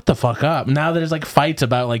 shut the fuck up. Now there's like fights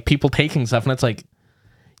about like people taking stuff, and it's like,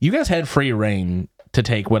 you guys had free reign to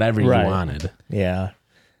take whatever you wanted. Yeah.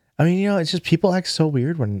 I mean, you know, it's just people act so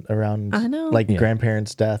weird when around like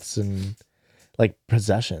grandparents' deaths and like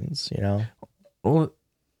possessions, you know? Well,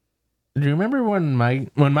 do you remember when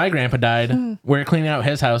my grandpa died, we were cleaning out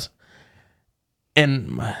his house,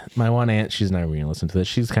 and my one aunt, she's never going to listen to this.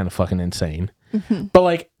 She's kind of fucking insane. Mm-hmm. But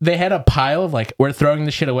like they had a pile of like, we're throwing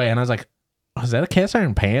this shit away. And I was like, oh, is that a cast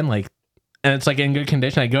iron pan? Like, and it's like in good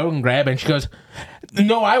condition. I go and grab it, and she goes,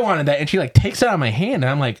 no, I wanted that. And she like takes it out of my hand, and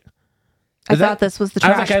I'm like, I thought this was the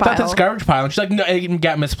trash pile. I thought this garbage pile. And she's like, no, it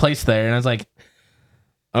got misplaced there. And I was like,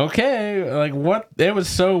 okay, like what? It was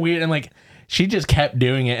so weird. And like, she just kept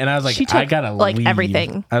doing it. And I was like, I gotta like leave.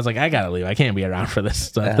 Everything. I was like, I gotta leave. I can't be around for this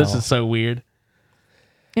stuff. No. This is so weird.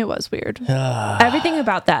 It was weird. Everything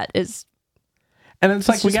about that is. And it's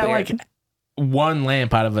like, we got weird. like one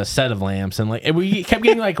lamp out of a set of lamps, and like we kept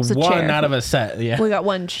getting like one chair. out of a set. Yeah, We got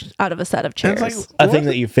one out of a set of chairs. It's like, A thing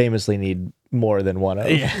that you famously need more than one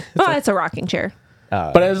of. yeah. It's a rocking chair.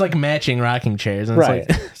 But it was like matching rocking chairs, and Right.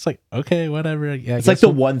 it's like okay, whatever. Yeah, It's like the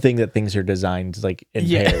one thing that things are designed like in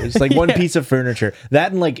pairs. Like one piece of furniture.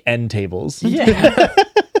 That and like end tables. Yeah.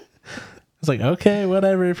 It's like, okay,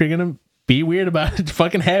 whatever. If you're gonna be weird about it,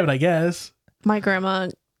 fucking have it, I guess. My grandma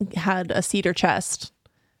had a cedar chest,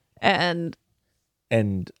 and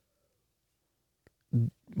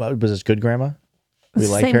was this good grandma? We it's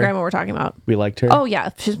the like same her. grandma we're talking about. We liked her. Oh yeah,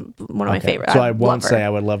 she's one of my favorites. So I won't love say her. I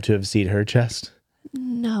would love to have seen her chest.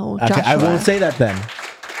 No, Okay, Joshua. I won't say that then.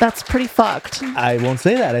 That's pretty fucked. I won't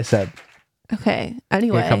say that. I said. Okay. You're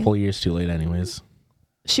Anyway, a couple years too late, anyways.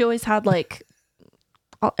 she always had like,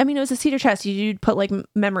 I mean, it was a cedar chest. You'd put like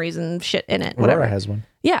memories and shit in it. Whatever. Aurora has one.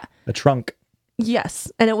 Yeah. A trunk.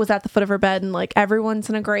 Yes. And it was at the foot of her bed, and like every once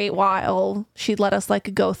in a great while, she'd let us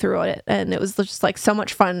like go through it, and it was just like so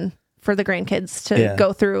much fun for the grandkids to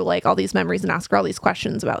go through like all these memories and ask her all these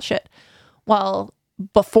questions about shit. Well,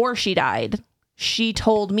 before she died, she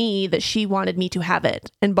told me that she wanted me to have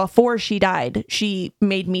it, and before she died, she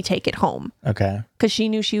made me take it home Okay. because she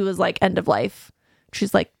knew she was like end of life.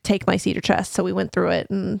 She's like, take my cedar chest. So we went through it,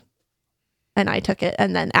 and I took it.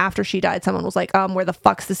 And then after she died, someone was like, where the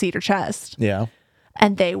fuck's the cedar chest? Yeah.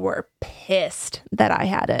 And they were pissed that I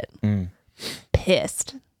had it.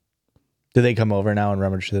 Pissed. Do they come over now and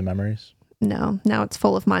rummage through the memories? No, now it's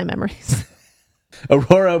full of my memories.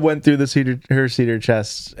 Aurora went through her cedar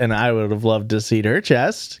chest, and I would have loved to see her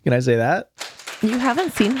chest. Can I say that? You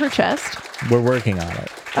haven't seen her chest? We're working on it.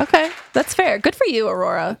 Okay, that's fair. Good for you,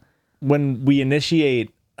 Aurora. When we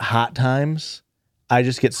initiate hot times, I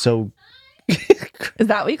just get so Is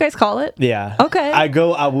that what you guys call it? Yeah. Okay. I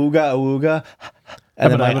go awooga,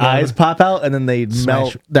 and then my eyes pop out, and then they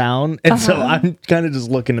melt down, and so I'm kind of just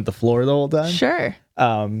looking at the floor the whole time. Sure.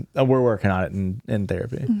 And we're working on it in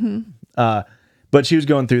therapy. But she was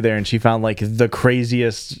going through there, and she found like the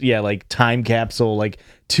craziest, like time capsule, like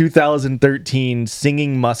 2013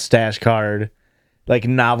 singing mustache card, like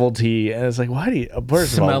novelty, and it's like, why do you?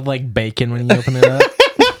 First of all, Smelled like bacon when you open it up.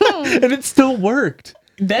 and it still worked.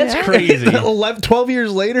 That's crazy. 12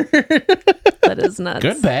 years later. That is nuts.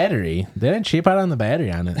 Good battery. They didn't cheap out on the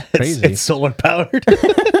battery on it. Crazy. It's solar powered.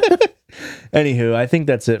 Anywho, I think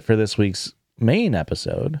that's it for this week's main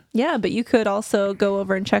episode. Yeah, but you could also go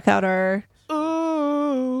over and check out our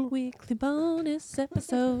weekly bonus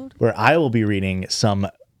episode, where I will be reading some,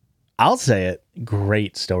 I'll say it,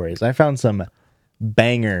 great stories. I found some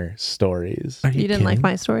banger stories. You didn't like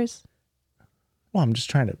my stories? Well, I'm just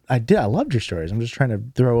trying to. I loved your stories. I'm just trying to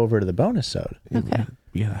throw over to the bonus episode. Okay.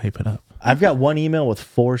 You gotta hype it up. I've got one email with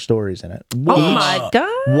 4 stories in it. Oh my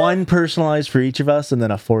god! One personalized for each of us, and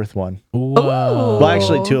then a 4th one. Whoa. Well,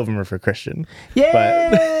 actually, 2 of them are for Christian. Yay!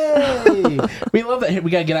 But We love that.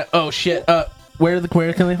 We gotta get out. Oh shit. Where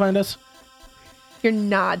can they find us? You're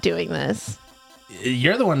not doing this.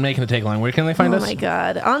 You're the one making the tagline. Where can they find us? Oh my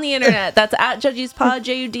god! On the internet. That's at Judgies Pod.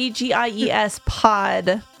 JUDGIES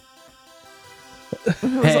Pod. That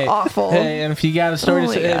was awful. Hey, and if you got a story, Oh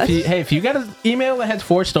my gosh. if you got an email that has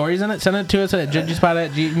 4 stories in it, send it to us at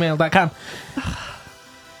judgespot@gmail.com.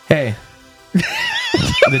 Hey,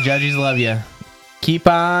 the judges love you. Keep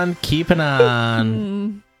on keeping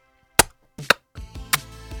on.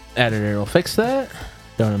 Editor will fix that.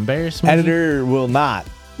 Don't embarrass me. editor will not.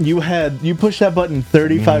 You pushed that button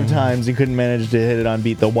 35 times and couldn't manage to hit it on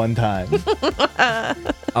beat the one time.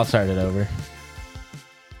 I'll start it over.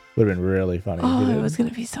 Would have been really funny. if you Oh, I did. was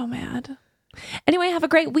gonna be so mad. Anyway, have a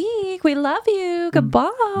great week. We love you.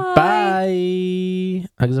 Goodbye. Bye.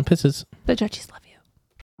 Hugs and pisses. The Judgies love you.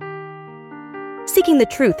 Seeking the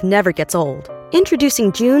truth never gets old.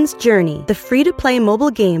 Introducing June's Journey, the free-to-play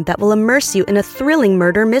mobile game that will immerse you in a thrilling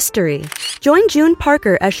murder mystery. Join June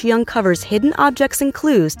Parker as she uncovers hidden objects and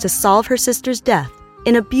clues to solve her sister's death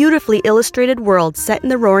in a beautifully illustrated world set in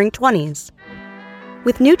the Roaring '20s.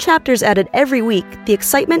 With new chapters added every week, the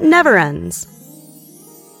excitement never ends.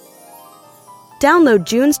 Download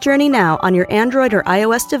June's Journey now on your Android or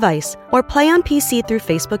iOS device, or play on PC through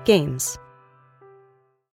Facebook Games.